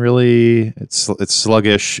attention really. It's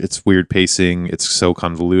sluggish. It's weird pacing. It's so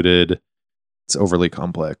convoluted. It's overly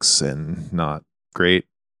complex and not great.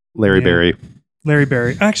 Larry Yeah.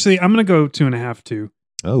 Berry. Actually, I'm gonna go 2.5 too,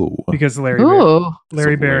 Oh, because Larry Ooh.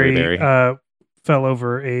 Berry Berry. fell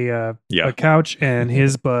over a couch and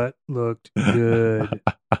his butt looked good.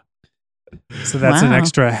 So that's an Wow.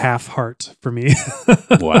 extra half heart for me.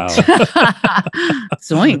 wow.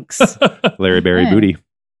 Zoinks. Larry Berry Yeah. booty.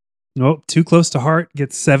 Well, too close to heart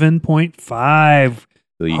gets 7.5.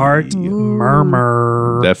 Heart Ooh.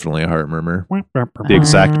 murmur. Definitely a heart murmur. The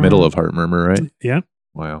exact middle of heart murmur, right? Yeah,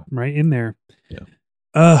 Wow. right in there. Yeah.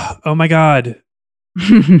 Oh my God.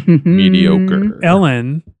 Mediocre.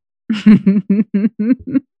 Ellen,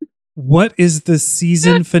 what is the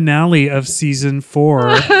season finale of season 4?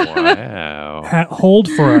 Wow. Hold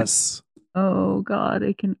for us. Oh God,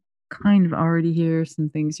 I can kind of already hear some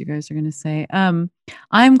things you guys are going to say.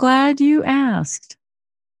 I'm glad you asked.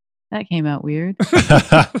 That came out weird.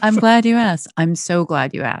 I'm glad you asked. I'm so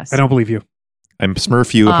glad you asked. I don't believe you. I'm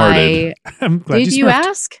Smurf you hearted. I'm glad Did you smurfed.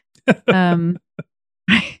 ask? I'm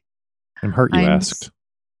I'm heart you I'm asked.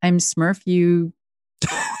 Smurf you.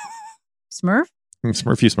 Smurf? I'm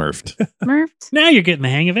Smurf you smurfed. Smurfed? Now you're getting the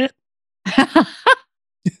hang of it.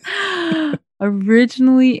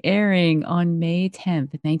 Originally airing on May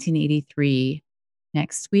 10th, 1983.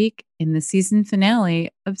 Next week in the season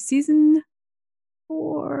finale of season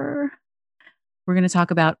 4, we're going to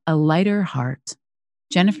talk about A Lighter Heart.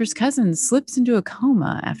 Jennifer's cousin slips into a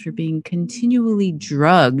coma after being continually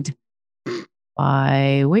drugged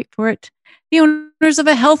by, wait for it, the owners of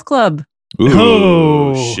a health club. Ooh,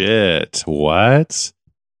 Oh. shit. What?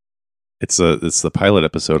 It's the pilot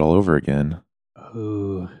episode all over again.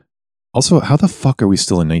 Oh. Also, how the fuck are we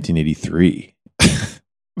still in 1983?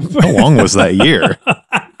 How long was that year?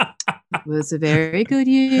 It was a very good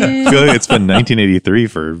I year. feel like it's been 1983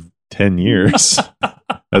 for 10 years,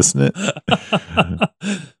 hasn't it?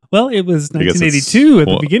 Well, it was I guess 1982 at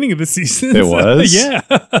the well, beginning of the season. it was? Yeah.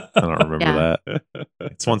 I don't remember that.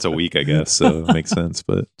 It's once a week, I guess, so it makes sense.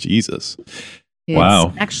 But Jesus. It's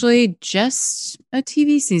Wow. actually just a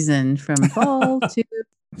TV season from fall to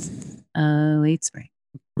late spring.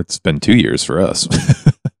 It's been 2 years for us.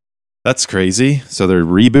 That's crazy. So they're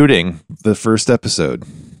rebooting the first episode.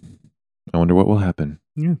 I wonder what will happen.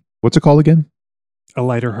 Yeah. What's it called again? A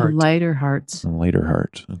Lighter Heart. A Lighter Heart. A Lighter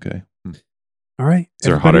Heart. Okay. All right. Is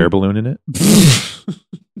there a hot air balloon in it?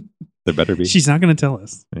 There better be. She's not going to tell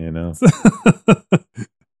us. You know.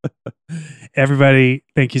 Everybody,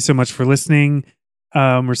 thank you so much for listening.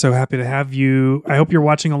 We're so happy to have you. I hope you're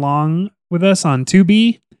watching along with us on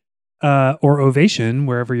Tubi or Ovation,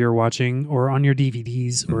 wherever you're watching, or on your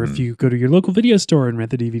DVDs, or if you go to your local video store and rent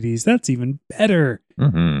the DVDs, that's even better.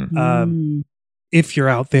 Mm-hmm. If you're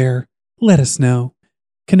out there, let us know.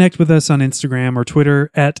 Connect with us on Instagram or Twitter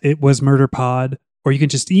at itwasmurderpod, or you can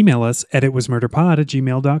just email us at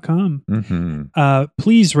itwasmurderpod@gmail.com. Mm-hmm.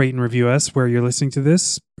 Please rate and review us where you're listening to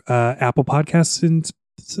this. Apple Podcasts and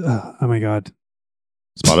oh my God.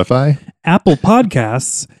 Spotify? Apple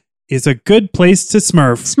Podcasts is a good place to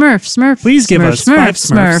smurf. Smurf. Please give Smurf, us 5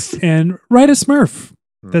 Smurf. Smurfs and write a Smurf.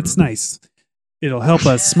 That's nice. It'll help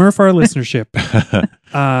us smurf our listenership.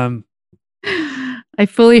 I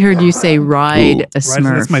fully heard you say ride Ooh, a Right,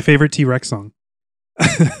 Smurf. that's my favorite T-Rex song.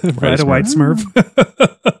 Ride a white Smurf.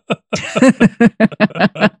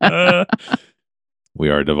 We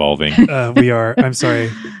are devolving. We are. I'm sorry.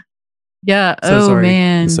 Yeah. So sorry.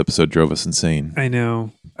 Man. This episode drove us insane. I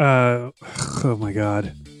know. Oh my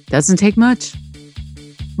God. Doesn't take much.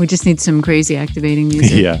 We just need some crazy activating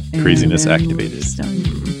music. Yeah, craziness and then activated. we're just done.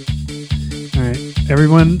 All right.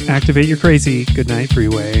 Everyone, activate your crazy. Good night,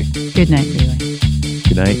 Freeway. Good night, Freeway.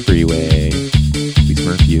 Good night, Freeway. We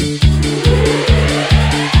smurf you.